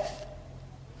death.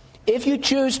 If you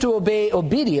choose to obey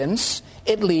obedience,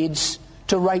 it leads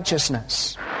to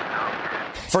righteousness.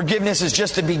 Forgiveness is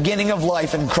just the beginning of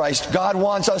life in Christ. God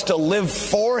wants us to live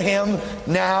for Him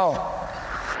now.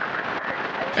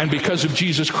 And because of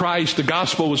Jesus Christ, the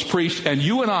gospel was preached, and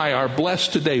you and I are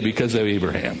blessed today because of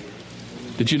Abraham.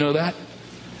 Did you know that?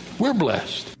 We're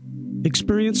blessed.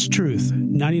 Experience Truth,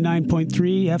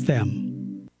 99.3 FM.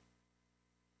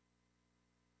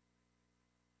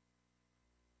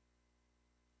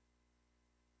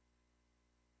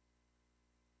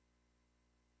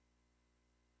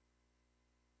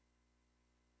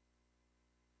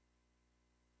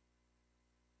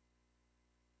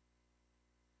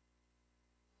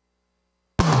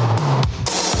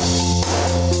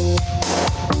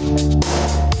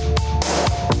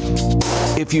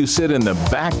 If you sit in the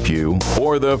back pew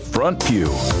or the front pew,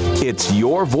 it's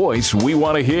your voice we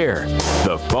want to hear.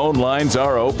 The phone lines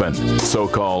are open, so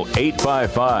call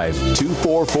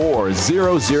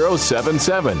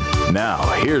 855-244-0077. Now,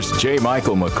 here's J.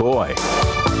 Michael McCoy.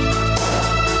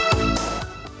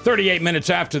 38 minutes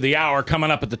after the hour,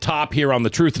 coming up at the top here on the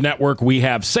Truth Network, we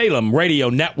have Salem Radio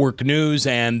Network News,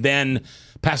 and then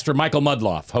Pastor Michael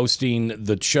Mudloff hosting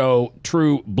the show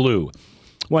True Blue.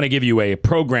 I want to give you a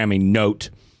programming note.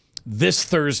 This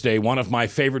Thursday, one of my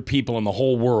favorite people in the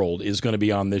whole world is going to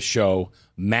be on this show,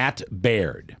 Matt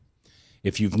Baird.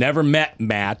 If you've never met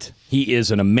Matt, he is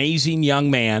an amazing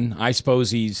young man. I suppose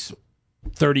he's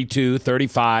 32,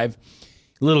 35,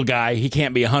 little guy. He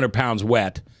can't be 100 pounds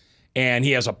wet, and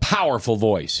he has a powerful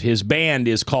voice. His band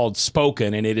is called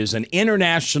Spoken, and it is an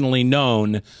internationally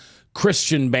known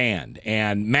Christian band,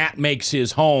 and Matt makes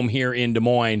his home here in Des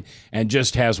Moines and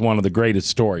just has one of the greatest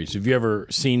stories. Have you ever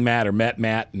seen Matt or met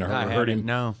Matt and heard him?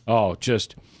 No. Oh,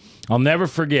 I'll never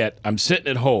forget. I'm sitting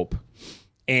at Hope,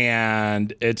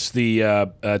 and it's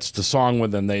the song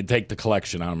with them. They take the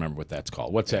collection. I don't remember what that's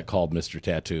called. What's that called, Mr.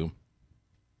 Tattoo?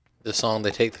 The song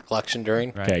they take the collection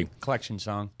during? Right. Okay. Collection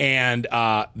song. And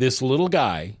this little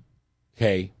guy,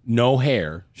 okay, no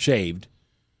hair, shaved,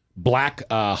 black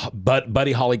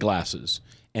Buddy Holly glasses,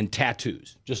 and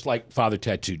tattoos, just like Father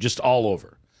Tattoo, just all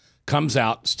over. Comes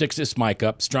out, sticks his mic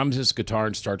up, strums his guitar,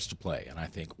 and starts to play. And I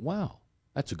think, wow,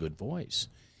 that's a good voice.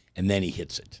 And then he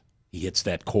hits it. He hits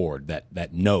that chord,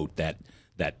 that note, that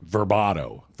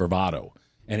vibrato.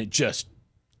 And it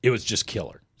was just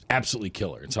killer. Absolutely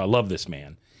killer. And so I love this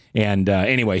man. And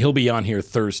anyway, he'll be on here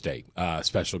Thursday,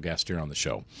 special guest here on the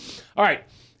show. All right.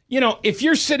 You know, if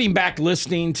you're sitting back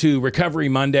listening to Recovery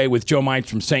Monday with Joe Mites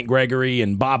from St. Gregory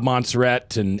and Bob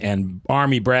Montserrat and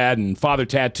Army Brad and Father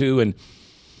Tattoo, and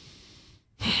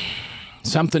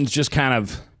something's just kind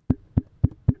of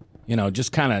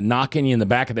knocking you in the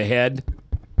back of the head,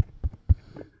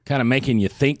 kind of making you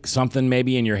think something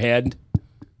maybe in your head.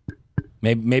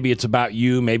 Maybe it's about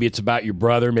you, maybe it's about your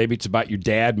brother, maybe it's about your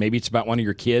dad, maybe it's about one of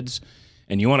your kids,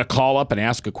 and you want to call up and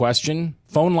ask a question,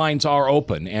 phone lines are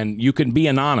open, and you can be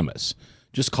anonymous.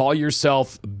 Just call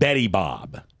yourself Betty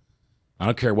Bob. I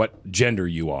don't care what gender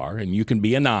you are, and you can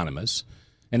be anonymous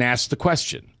and ask the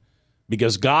question,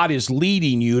 because God is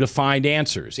leading you to find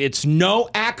answers. It's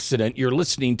no accident you're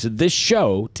listening to this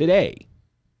show today.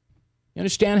 You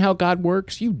understand how God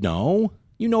works? You know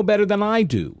better than I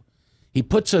do. He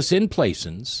puts us in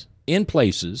places, in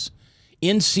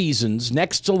seasons,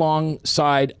 next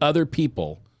alongside other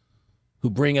people who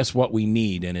bring us what we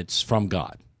need, and it's from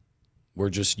God. We're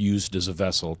just used as a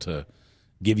vessel to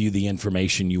give you the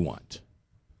information you want,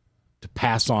 to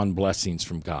pass on blessings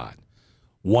from God.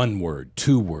 1 word,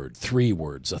 2 word, 3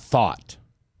 words, a thought.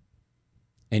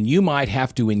 And you might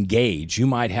have to engage. You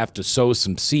might have to sow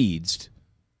some seeds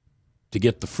to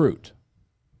get the fruit.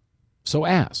 So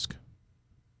ask.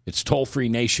 It's toll-free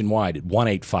nationwide at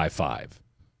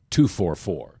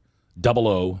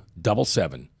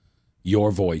 1-855-244-0077.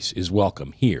 Your voice is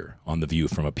welcome here on The View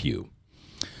from a Pew.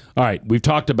 All right, we've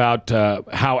talked about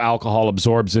how alcohol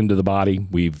absorbs into the body.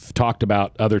 We've talked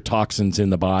about other toxins in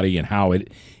the body and how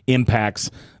it impacts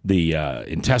the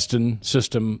intestine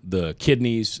system, the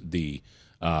kidneys, the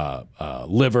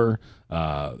liver.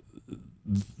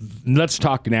 Let's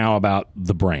talk now about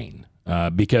the brain,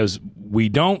 because we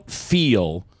don't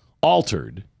feel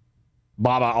altered.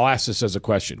 Bob, I'll ask this as a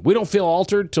question. We don't feel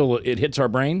altered till it hits our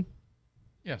brain?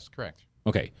 Yes, correct.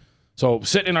 Okay. So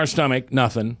sitting in our stomach,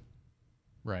 nothing.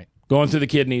 Right. Going through the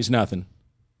kidneys, nothing.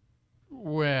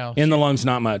 Well, in the lungs,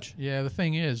 not much. Yeah, the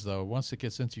thing is, though, once it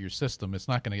gets into your system, it's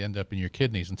not going to end up in your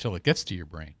kidneys until it gets to your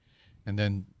brain. And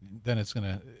then it's going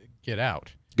to get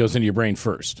out. It goes into your brain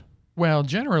first. Well,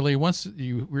 generally, once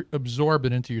you absorb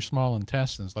it into your small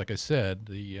intestines, like I said,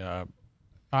 the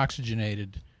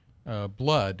oxygenated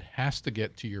blood has to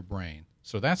get to your brain.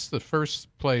 So that's the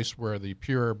first place where the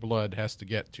pure blood has to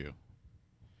get to.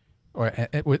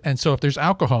 And so if there's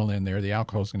alcohol in there, the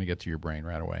alcohol is going to get to your brain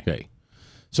right away. Okay.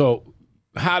 So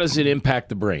how does it impact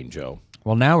the brain, Joe?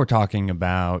 Well, now we're talking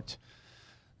about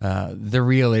the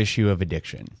real issue of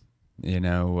addiction.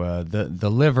 The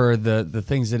liver, the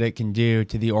things that it can do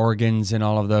to the organs and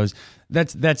all of those,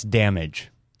 that's damage.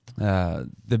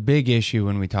 The big issue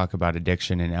when we talk about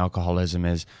addiction and alcoholism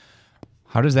is,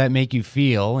 how does that make you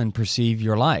feel and perceive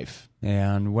your life?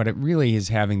 And what it really is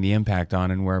having the impact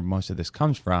on, and where most of this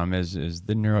comes from, is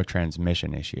the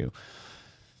neurotransmission issue.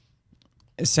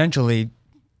 Essentially,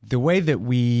 the way that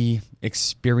we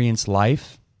experience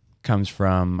life comes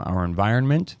from our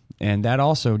environment, and that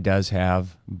also does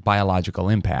have biological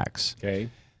impacts. Okay.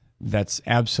 That's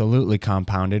absolutely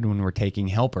compounded when we're taking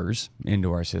helpers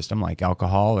into our system, like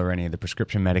alcohol or any of the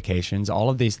prescription medications. All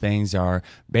of these things are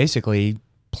basically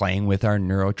playing with our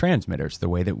neurotransmitters, the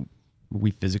way that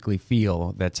we physically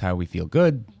feel. That's how we feel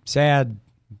good, sad,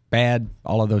 bad,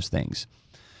 all of those things.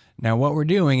 Now, what we're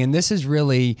doing, and this is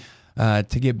really to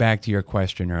get back to your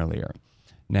question earlier.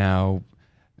 Now,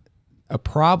 a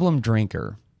problem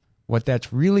drinker, what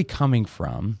that's really coming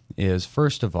from is,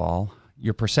 first of all,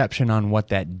 your perception on what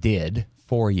that did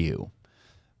for you.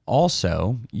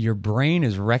 Also, your brain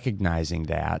is recognizing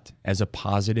that as a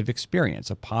positive experience,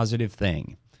 a positive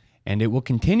thing, and it will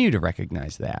continue to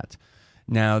recognize that.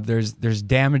 Now, there's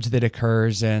damage that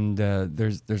occurs, and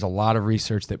there's a lot of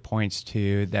research that points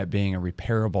to that being a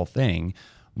repairable thing.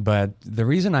 But the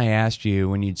reason I asked you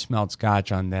when you'd smelled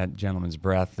scotch on that gentleman's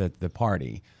breath at the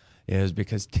party is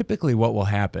because typically what will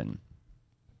happen,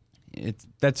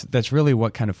 that's really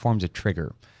what kind of forms a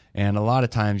trigger. And a lot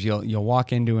of times you'll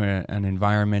walk into an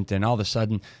environment, and all of a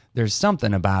sudden there's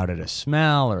something about it, a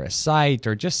smell or a sight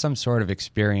or just some sort of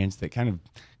experience that kind of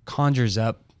conjures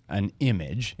up an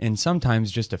image, and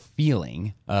sometimes just a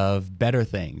feeling of better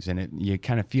things, and you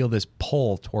kind of feel this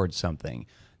pull towards something.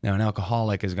 Now, an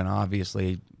alcoholic is going to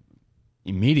obviously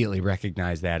immediately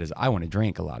recognize that as, I want to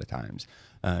drink a lot of times.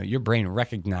 Your brain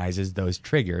recognizes those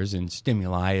triggers and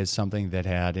stimuli as something that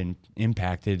had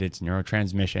impacted its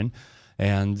neurotransmission,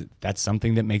 and that's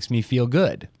something that makes me feel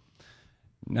good.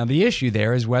 Now, the issue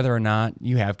there is whether or not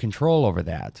you have control over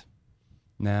that.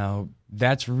 Now,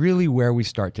 that's really where we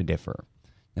start to differ.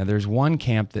 Now, there's one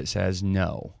camp that says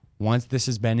no. Once this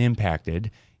has been impacted,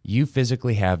 you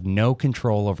physically have no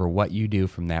control over what you do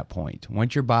from that point.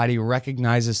 Once your body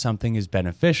recognizes something is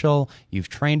beneficial, you've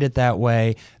trained it that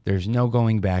way, there's no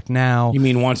going back now. You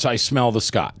mean once I smell the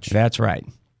scotch? That's right.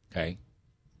 Okay.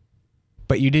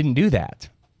 But you didn't do that.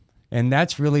 And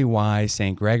that's really why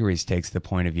St. Gregory's takes the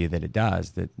point of view that it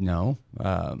does, that no.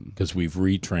 Because we've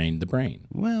retrained the brain.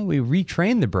 Well, we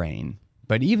retrain the brain,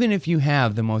 but even if you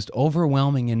have the most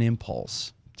overwhelming an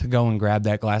impulse to go and grab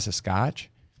that glass of scotch,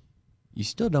 you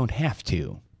still don't have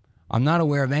to. I'm not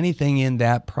aware of anything in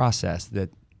that process that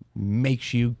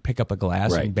makes you pick up a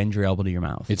glass and bend your elbow to your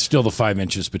mouth. It's still the 5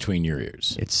 inches between your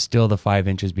ears. It's still the 5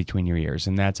 inches between your ears,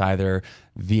 and that's either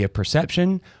via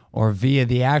perception or via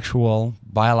the actual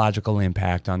biological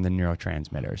impact on the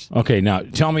neurotransmitters. Okay, now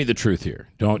tell me the truth here.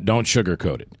 Don't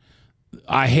sugarcoat it.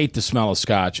 I hate the smell of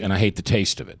scotch and I hate the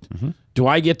taste of it. Mm-hmm. Do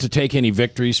I get to take any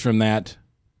victories from that?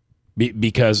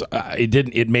 Because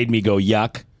it made me go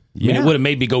yuck. I mean, it would have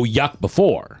made me go yuck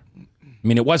before. I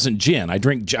mean, it wasn't gin.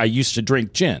 I used to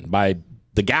drink gin by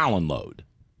the gallon load.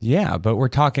 Yeah, but we're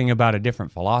talking about a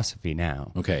different philosophy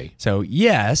now. Okay. So,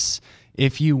 yes,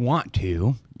 if you want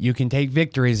to, you can take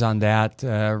victories on that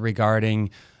regarding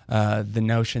the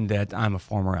notion that I'm a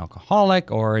former alcoholic,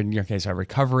 or in your case, a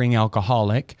recovering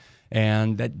alcoholic,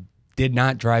 and that did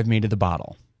not drive me to the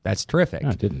bottle. That's terrific.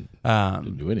 No, it didn't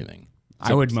do anything.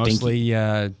 I would mostly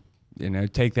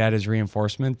take that as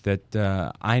reinforcement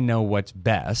that I know what's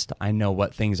best. I know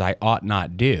what things I ought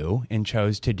not do, and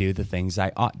chose to do the things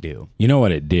I ought do. You know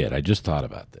what it did? I just thought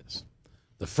about this.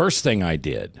 The first thing I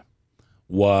did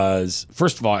was,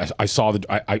 first of all, I saw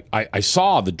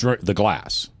the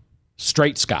glass,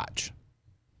 straight scotch,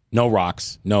 no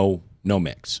rocks, no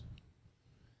mix.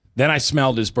 Then I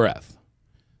smelled his breath.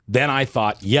 Then I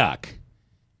thought, yuck.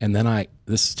 And then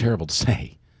this is terrible to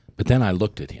say, but then I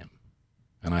looked at him.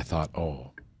 And I thought,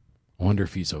 oh, I wonder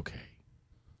if he's okay.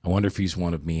 I wonder if he's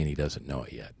one of me and he doesn't know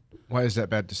it yet. Why is that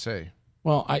bad to say?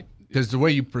 Well, because the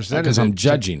way you presented it. Because I'm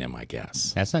judging him, I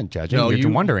guess. That's not judging. No,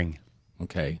 You're wondering.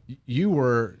 Okay.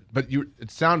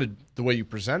 It sounded the way you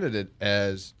presented it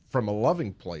as from a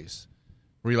loving place,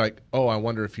 where you're like, oh, I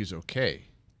wonder if he's okay.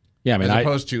 Yeah, I mean, as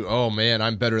opposed to, oh man,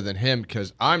 I'm better than him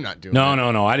because I'm not doing No,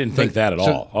 that. no, I didn't think that at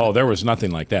all. Oh, there was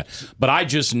nothing like that. But I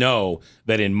just know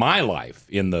that in my life,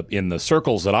 in the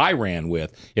circles that I ran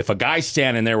with, if a guy's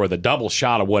standing there with a double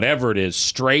shot of whatever it is,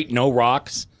 straight, no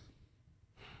rocks,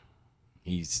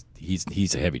 he's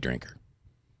a heavy drinker.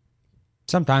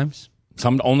 Sometimes.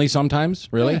 Only sometimes?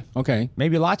 Really? Yeah. Okay.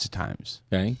 Maybe lots of times.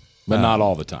 Okay. But not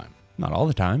all the time. Not all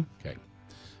the time. Okay.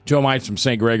 Joe Mites from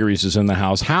St. Gregory's is in the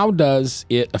house. How does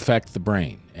it affect the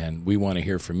brain? And we want to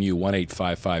hear from you,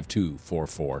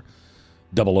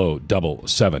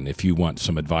 1-855-244-0077. If you want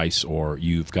some advice or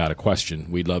you've got a question,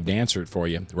 we'd love to answer it for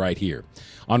you right here.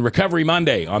 On Recovery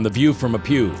Monday on The View from a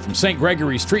Pew from St.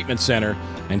 Gregory's Treatment Center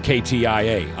and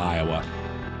KTIA, Iowa.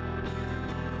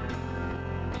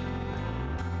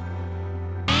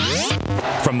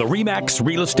 From the RE/MAX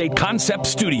Real Estate Concept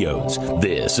Studios,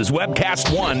 this is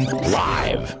Webcast One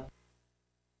Live.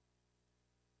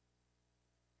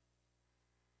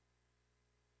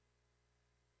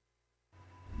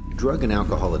 Drug and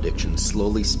alcohol addiction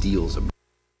slowly steals a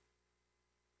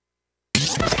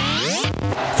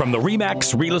From the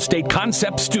RE/MAX Real Estate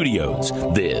Concept Studios,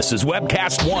 this is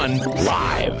Webcast One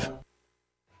Live.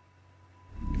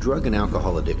 Drug and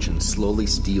alcohol addiction slowly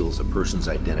steals a person's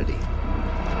identity,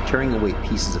 tearing away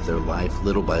pieces of their life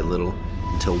little by little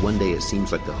until one day it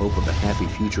seems like the hope of a happy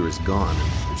future is gone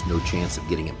and there's no chance of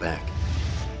getting it back.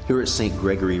 Here at St.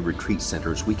 Gregory Retreat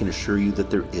Centers, we can assure you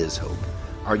that there is hope.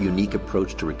 Our unique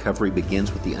approach to recovery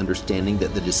begins with the understanding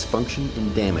that the dysfunction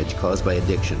and damage caused by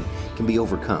addiction can be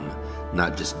overcome,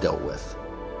 not just dealt with.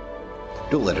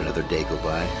 Don't let another day go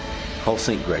by. Call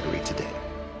St. Gregory today.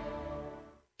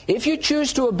 If you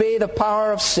choose to obey the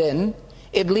power of sin,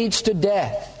 it leads to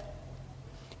death.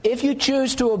 If you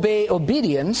choose to obey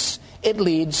obedience, it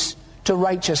leads to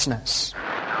righteousness.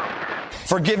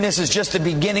 Forgiveness is just the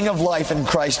beginning of life in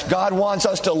Christ. God wants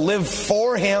us to live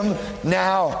for Him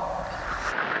now.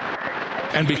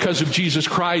 And because of Jesus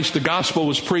Christ, the gospel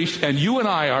was preached, and you and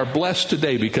I are blessed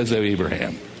today because of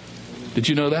Abraham. Did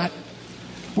you know that?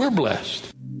 We're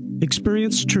blessed.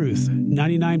 Experience Truth,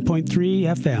 99.3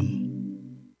 FM.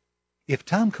 If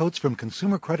Tom Coates from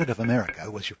Consumer Credit of America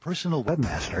was your personal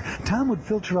webmaster, Tom would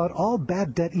filter out all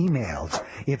bad debt emails.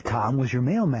 If Tom was your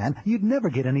mailman, you'd never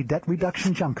get any debt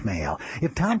reduction junk mail.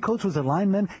 If Tom Coates was a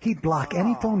lineman, he'd block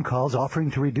any phone calls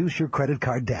offering to reduce your credit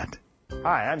card debt.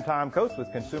 Hi, I'm Tom Coates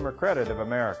with Consumer Credit of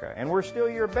America, and we're still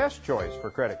your best choice for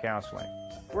credit counseling.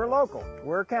 We're local,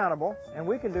 we're accountable, and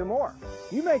we can do more.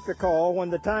 You make the call when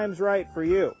the time's right for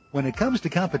you. When it comes to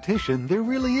competition, there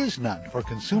really is none for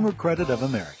Consumer Credit of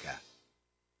America.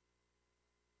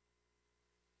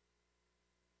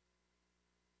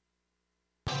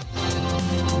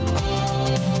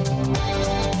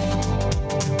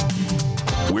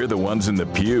 We're the ones in the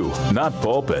pew, not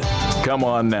pulpit. Come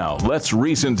on now, let's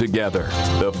reason together.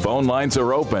 The phone lines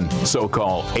are open, so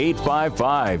call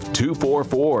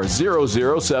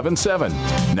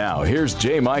 855-244-0077. Now, here's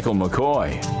J. Michael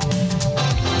McCoy.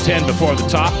 10 before the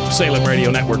top, Salem Radio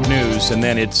Network News, and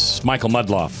then it's Michael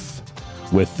Mudloff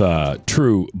with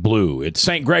True Blue. It's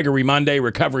St. Gregory Monday,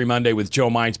 Recovery Monday with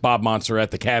Joe Mites, Bob Montserrat,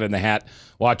 the Cat in the Hat,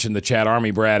 watching the chat, Army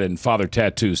Brad, and Father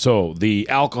Tattoo. So the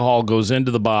alcohol goes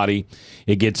into the body,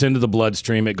 it gets into the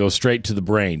bloodstream, it goes straight to the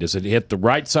brain. Does it hit the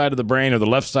right side of the brain or the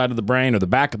left side of the brain or the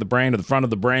back of the brain or the front of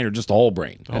the brain or just the whole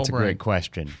brain? That's a great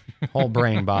question. Whole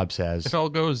brain, Bob says. It all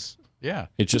goes, yeah.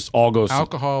 It just all goes.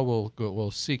 Alcohol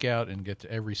will seek out and get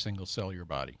to every single cell of your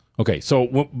body. Okay, so,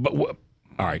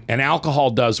 all right, and alcohol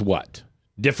does what?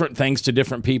 Different things to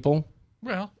different people?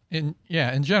 Well, in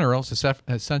general, it's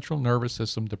a central nervous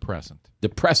system depressant.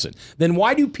 Depressant. Then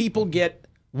why do people get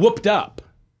whooped up?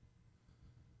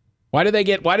 Why do they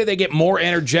get more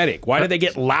energetic? Why do they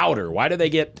get louder? Why do they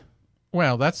get?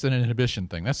 Well, that's an inhibition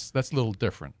thing. That's a little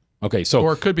different. Okay, so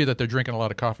or it could be that they're drinking a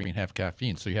lot of coffee and have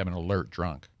caffeine, so you have an alert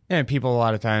drunk. And people a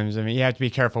lot of times, I mean, you have to be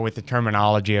careful with the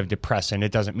terminology of depressant.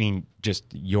 It doesn't mean just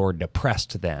you're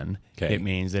depressed then. Okay. It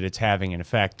means that it's having an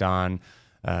effect on,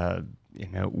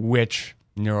 which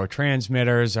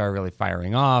neurotransmitters are really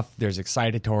firing off. There's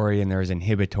excitatory and there's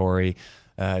inhibitory.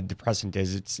 Depressant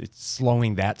is it's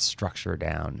slowing that structure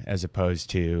down as opposed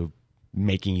to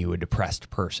making you a depressed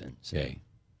person. So. Okay.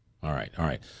 All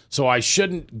right. So I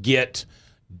shouldn't get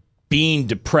being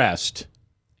depressed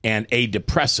and a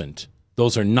depressant.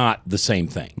 Those are not the same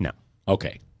thing. No.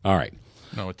 Okay. All right.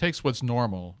 No, it takes what's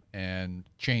normal and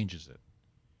changes it.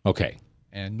 Okay.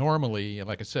 And normally,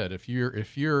 like I said, if you're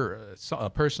a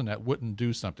person that wouldn't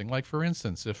do something, like for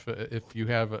instance, if you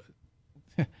have,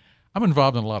 I'm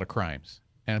involved in a lot of crimes,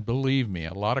 and believe me,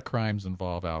 a lot of crimes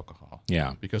involve alcohol.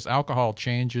 Yeah. Because alcohol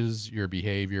changes your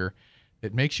behavior.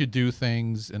 It makes you do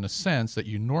things in a sense that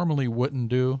you normally wouldn't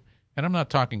do. And I'm not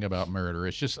talking about murder.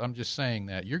 I'm just saying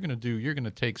that you're going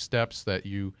to take steps that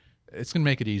it's going to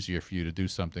make it easier for you to do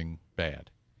something bad.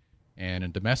 And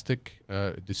in domestic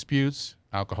disputes,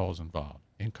 alcohol is involved.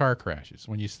 In car crashes,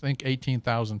 when you think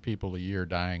 18,000 people a year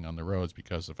dying on the roads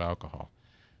because of alcohol.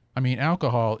 I mean,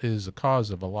 alcohol is a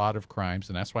cause of a lot of crimes,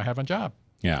 and that's why I have a job.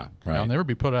 Yeah, right. I'll never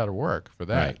be put out of work for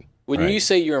that. Right. When you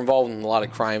say you're involved in a lot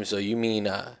of crimes, though, you mean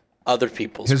other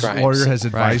people's His crimes. lawyer has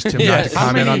advised him not to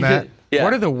comment on that. Yeah.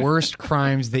 What are the worst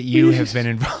crimes that you have been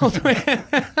involved with?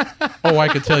 Oh, I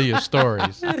could tell you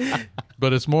stories,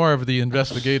 but it's more of the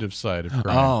investigative side of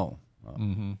crime. Oh.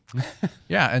 Mm-hmm.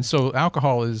 Yeah, and so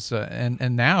alcohol is,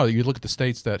 and now you look at the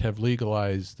states that have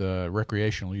legalized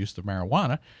recreational use of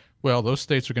marijuana. Well, those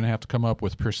states are going to have to come up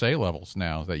with per se levels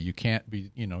now, that you can't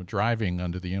be, driving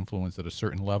under the influence at a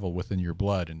certain level within your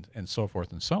blood, and so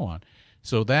forth and so on.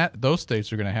 So that those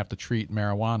states are going to have to treat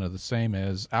marijuana the same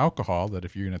as alcohol, that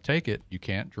if you're going to take it, you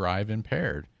can't drive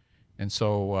impaired. And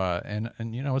so, and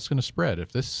it's going to spread.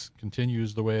 If this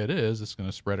continues the way it is, it's going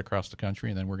to spread across the country,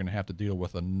 and then we're going to have to deal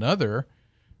with another,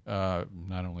 not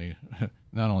only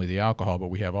the alcohol, but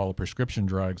we have all the prescription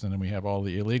drugs, and then we have all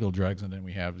the illegal drugs, and then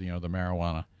we have, the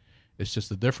marijuana. It's just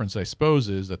the difference, I suppose,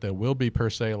 is that there will be per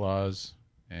se laws,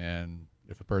 and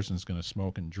if a person's going to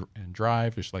smoke and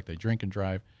drive, just like they drink and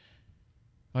drive,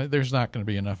 there's not going to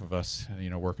be enough of us,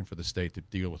 working for the state to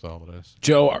deal with all of this.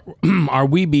 Joe, are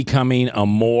we becoming a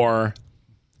more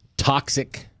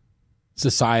toxic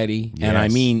society? Yes. And I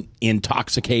mean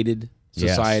intoxicated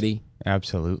society? Yes,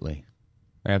 absolutely.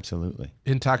 Absolutely.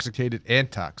 Intoxicated and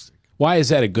toxic. Why is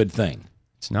that a good thing?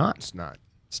 It's not. It's not.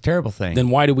 It's a terrible thing.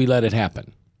 Then why do we let it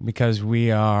happen? Because we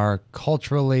are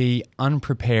culturally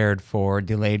unprepared for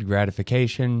delayed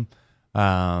gratification.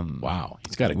 Wow,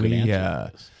 he's got a good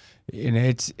answer.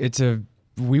 And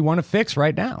we want to fix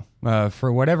right now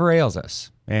for whatever ails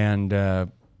us, and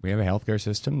we have a healthcare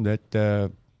system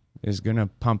that is going to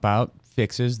pump out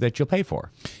fixes that you'll pay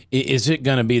for. Is it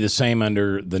going to be the same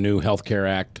under the new Healthcare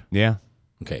Act? Yeah.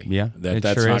 Okay. Yeah.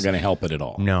 That's sure not going to help it at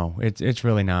all. No, it's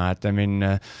really not. I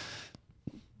mean.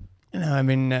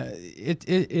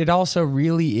 It also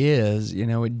really is,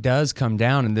 it does come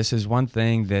down, and this is one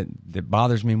thing that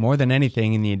bothers me more than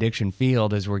anything in the addiction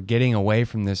field, is we're getting away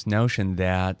from this notion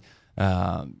that,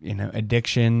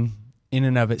 addiction in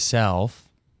and of itself,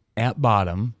 at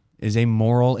bottom, is a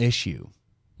moral issue.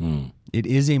 It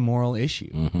is a moral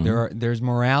issue. Mm-hmm. There's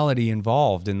morality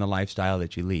involved in the lifestyle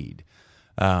that you lead.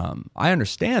 I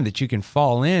understand that you can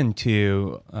fall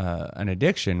into an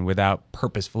addiction without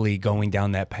purposefully going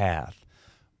down that path,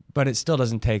 but it still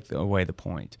doesn't take away the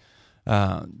point.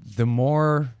 The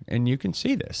more, and you can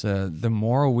see this, the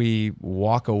more we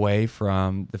walk away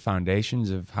from the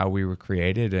foundations of how we were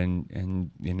created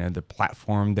and the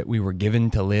platform that we were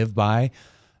given to live by,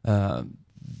 the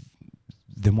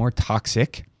more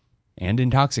toxic and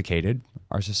intoxicated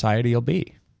our society will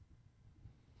be.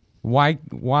 Why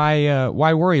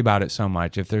worry about it so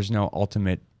much if there's no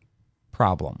ultimate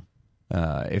problem?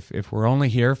 If we're only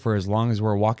here for as long as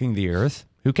we're walking the earth,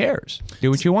 who cares?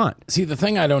 Do what you want. See, the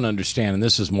thing I don't understand, and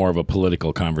this is more of a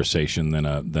political conversation than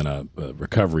a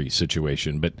recovery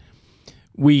situation, but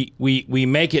we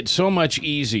make it so much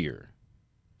easier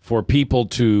for people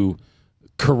to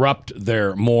corrupt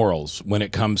their morals when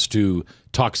it comes to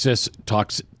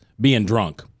being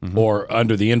drunk or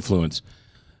under the influence.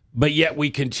 But yet we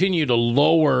continue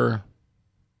to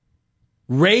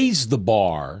raise the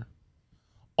bar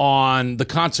on the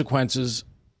consequences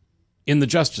in the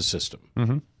justice system.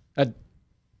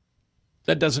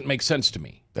 That doesn't make sense to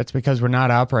me. That's because we're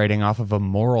not operating off of a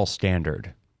moral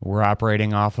standard. We're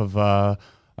operating off of a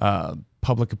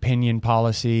public opinion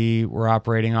policy. We're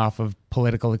operating off of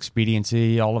political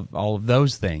expediency, all of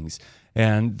those things.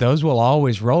 And those will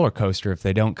always roller coaster if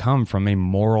they don't come from a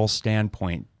moral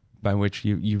standpoint by which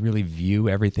you really view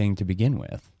everything to begin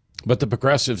with. But the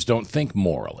progressives don't think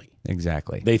morally.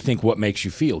 Exactly. They think what makes you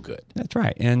feel good. That's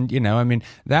right. And,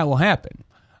 that will happen.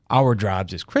 Our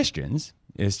jobs as Christians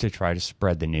is to try to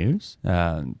spread the news.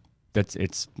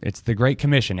 It's the Great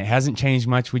Commission. It hasn't changed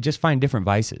much. We just find different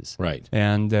vices. Right.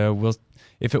 And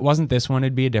if it wasn't this one,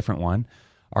 it'd be a different one.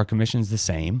 Our commission's the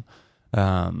same.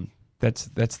 That's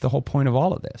the whole point of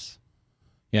all of this.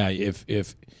 Yeah,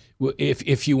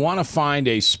 if you want to find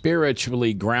a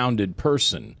spiritually grounded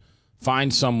person,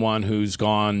 find someone who's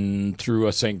gone through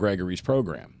a St. Gregory's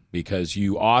program, because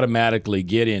you automatically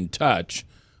get in touch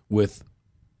with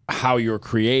how your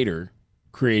Creator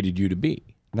created you to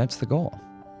be. That's the goal,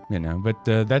 But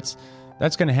that's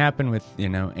going to happen with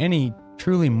any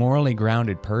truly morally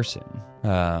grounded person.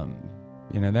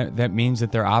 That means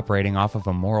that they're operating off of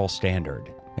a moral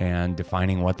standard, and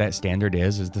defining what that standard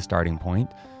is the starting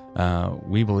point.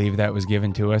 We believe that was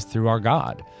given to us through our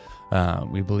God.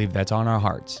 We believe that's on our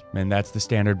hearts, and that's the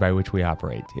standard by which we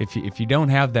operate. If you don't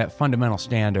have that fundamental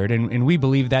standard, and we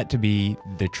believe that to be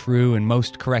the true and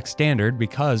most correct standard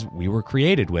because we were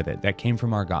created with it, that came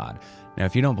from our God. Now,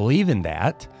 if you don't believe in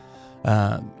that,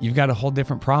 you've got a whole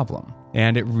different problem.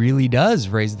 And it really does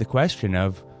raise the question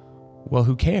of, well,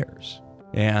 who cares?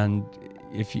 And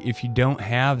if you don't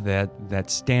have that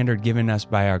standard given us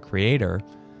by our Creator,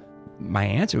 my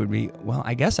answer would be, well,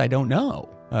 I guess I don't know.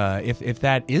 If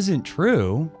that isn't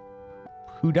true,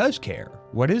 who does care?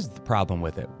 What is the problem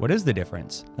with it? What is the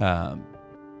difference?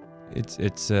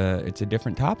 It's a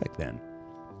different topic then.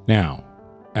 Now,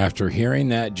 after hearing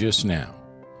that just now,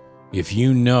 if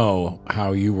you know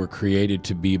how you were created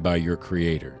to be by your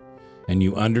Creator, and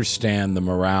you understand the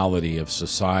morality of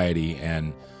society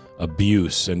and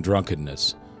abuse and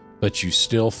drunkenness, but you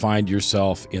still find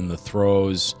yourself in the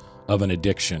throes of an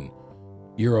addiction,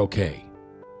 you're okay.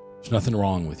 There's nothing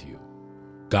wrong with you.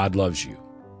 God loves you.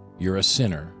 You're a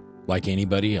sinner like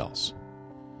anybody else.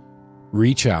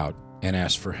 Reach out and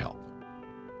ask for help.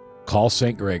 Call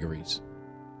St. Gregory's.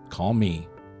 Call me.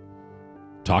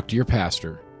 Talk to your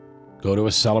pastor. Go to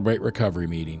a Celebrate Recovery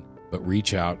meeting, but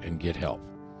reach out and get help.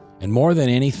 And more than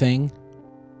anything,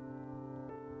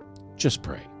 just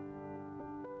pray.